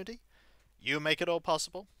my community. You make it all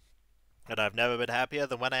possible. And I've never been happier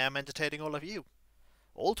than when I am entertaining all of you.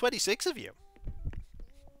 All 26 of you.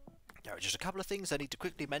 There are just a couple of things I need to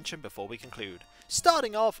quickly mention before we conclude.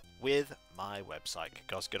 Starting off with my website,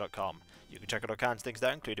 Koska.com. You can check out all kinds of things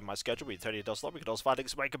there, including my schedule, read 30 dollars long. We can also find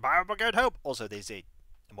links to my comparable good hope. Also, there's a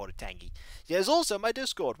more tangy. There's also my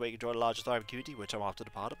Discord, where you can join a larger thriving community, which I'm after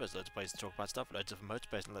the part of. There's loads of places to talk about stuff, loads of emotes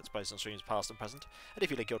based on Let's Plays and streams past and present. And if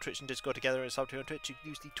you link your Twitch and Discord together and sub to on Twitch, you can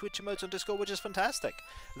use the Twitch emotes on Discord, which is fantastic.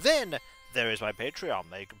 Then, there is my Patreon,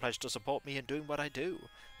 where you can pledge to support me in doing what I do.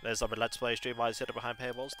 There's a Let's Play stream I set up behind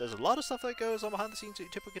paywalls. There's a lot of stuff that goes on behind the scenes that you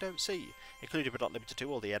typically don't see, including but not limited to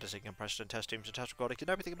all the editing, compression, and test streams and test recording, and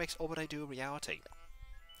everything that makes all what I do a reality.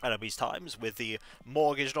 And at these times, with the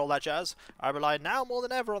mortgage and all that jazz, I rely now more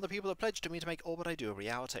than ever on the people that pledge to me to make all what I do a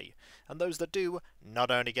reality. And those that do, not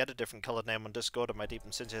only get a different coloured name on Discord and my deep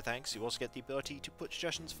and sincere thanks, you also get the ability to put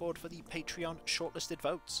suggestions forward for the Patreon shortlisted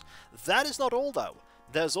votes. That is not all, though.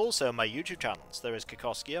 There's also my YouTube channels. There is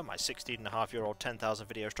Kikoskia, my 16.5-year-old 10,000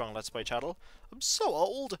 video strong Let's Play channel. I'm so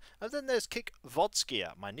old! And then there's Kick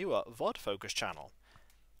Vodskia, my newer VOD-focused channel.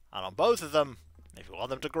 And on both of them, if you want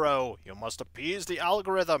them to grow, you must appease the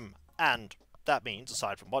algorithm. And that means,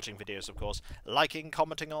 aside from watching videos, of course, liking,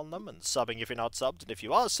 commenting on them, and subbing if you're not subbed. And if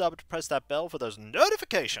you are subbed, press that bell for those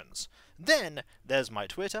notifications. Then, there's my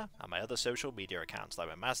Twitter and my other social media accounts, like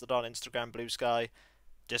my Mastodon, Instagram, Blue Sky,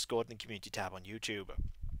 Discord, and Community tab on YouTube.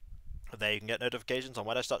 There you can get notifications on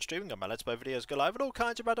when I start streaming, and my Let's Play videos go live, and all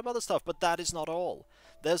kinds of random other stuff, but that is not all.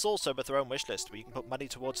 There's also my Throne wishlist, where you can put money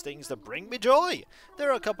towards things that bring me joy. There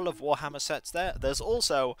are a couple of Warhammer sets there. There's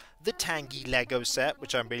also the Tangy Lego set,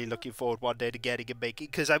 which I'm really looking forward one day to getting and making,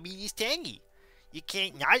 because I mean, it's Tangy. You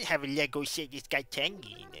can't not have a Lego set that's got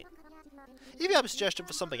Tangy in it. If you have a suggestion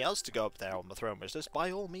for something else to go up there on the Throne wishlist,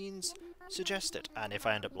 by all means, suggest it. And if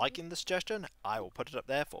I end up liking the suggestion, I will put it up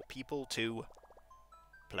there for people to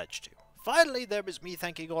pledge to. Finally, there is me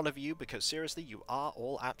thanking all of you, because seriously, you are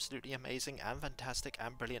all absolutely amazing and fantastic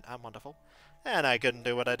and brilliant and wonderful. And I couldn't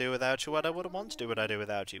do what I do without you, and I wouldn't want to do what I do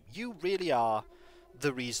without you. You really are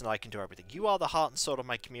the reason I can do everything. You are the heart and soul of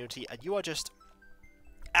my community, and you are just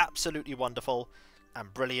absolutely wonderful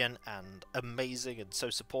and brilliant and amazing and so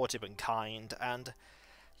supportive and kind, and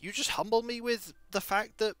you just humble me with the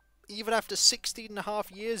fact that even after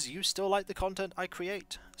 16.5 years, you still like the content I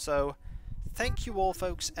create. So, thank you all,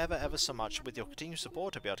 folks, ever so much. With your continued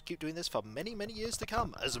support, I'll be able to keep doing this for many years to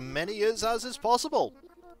come. As many years as is possible.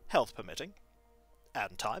 Health permitting.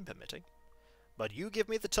 And time permitting. But you give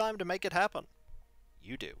me the time to make it happen.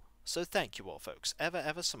 You do. So thank you all, folks,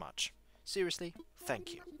 ever so much. Seriously,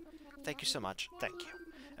 thank you. Thank you so much. Thank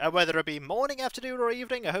you. Whether it be morning, afternoon, or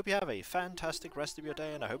evening, I hope you have a fantastic rest of your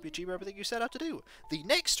day, and I hope you achieve everything you set out to do. The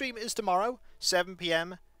next stream is tomorrow, 7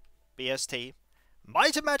 PM BST.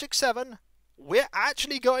 Might and Magic 7. We're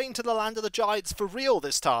actually going to the Land of the Giants for real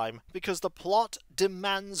this time, because the plot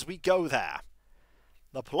demands we go there.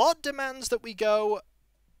 The plot demands that we go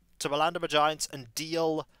to the Land of the Giants and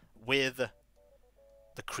deal with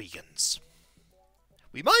the Kriegans.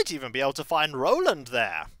 We might even be able to find Roland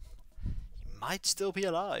there. He might still be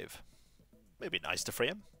alive. It'd be nice to free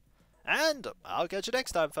him. And I'll catch you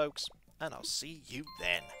next time, folks. And I'll see you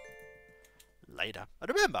then. Later. And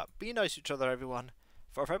remember, be nice to each other, everyone.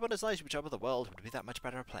 For if everyone is nice to each other, the world would be that much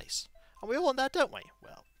better a place. And we all want that, don't we?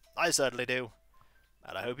 Well, I certainly do.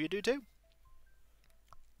 And I hope you do too.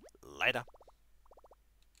 Later.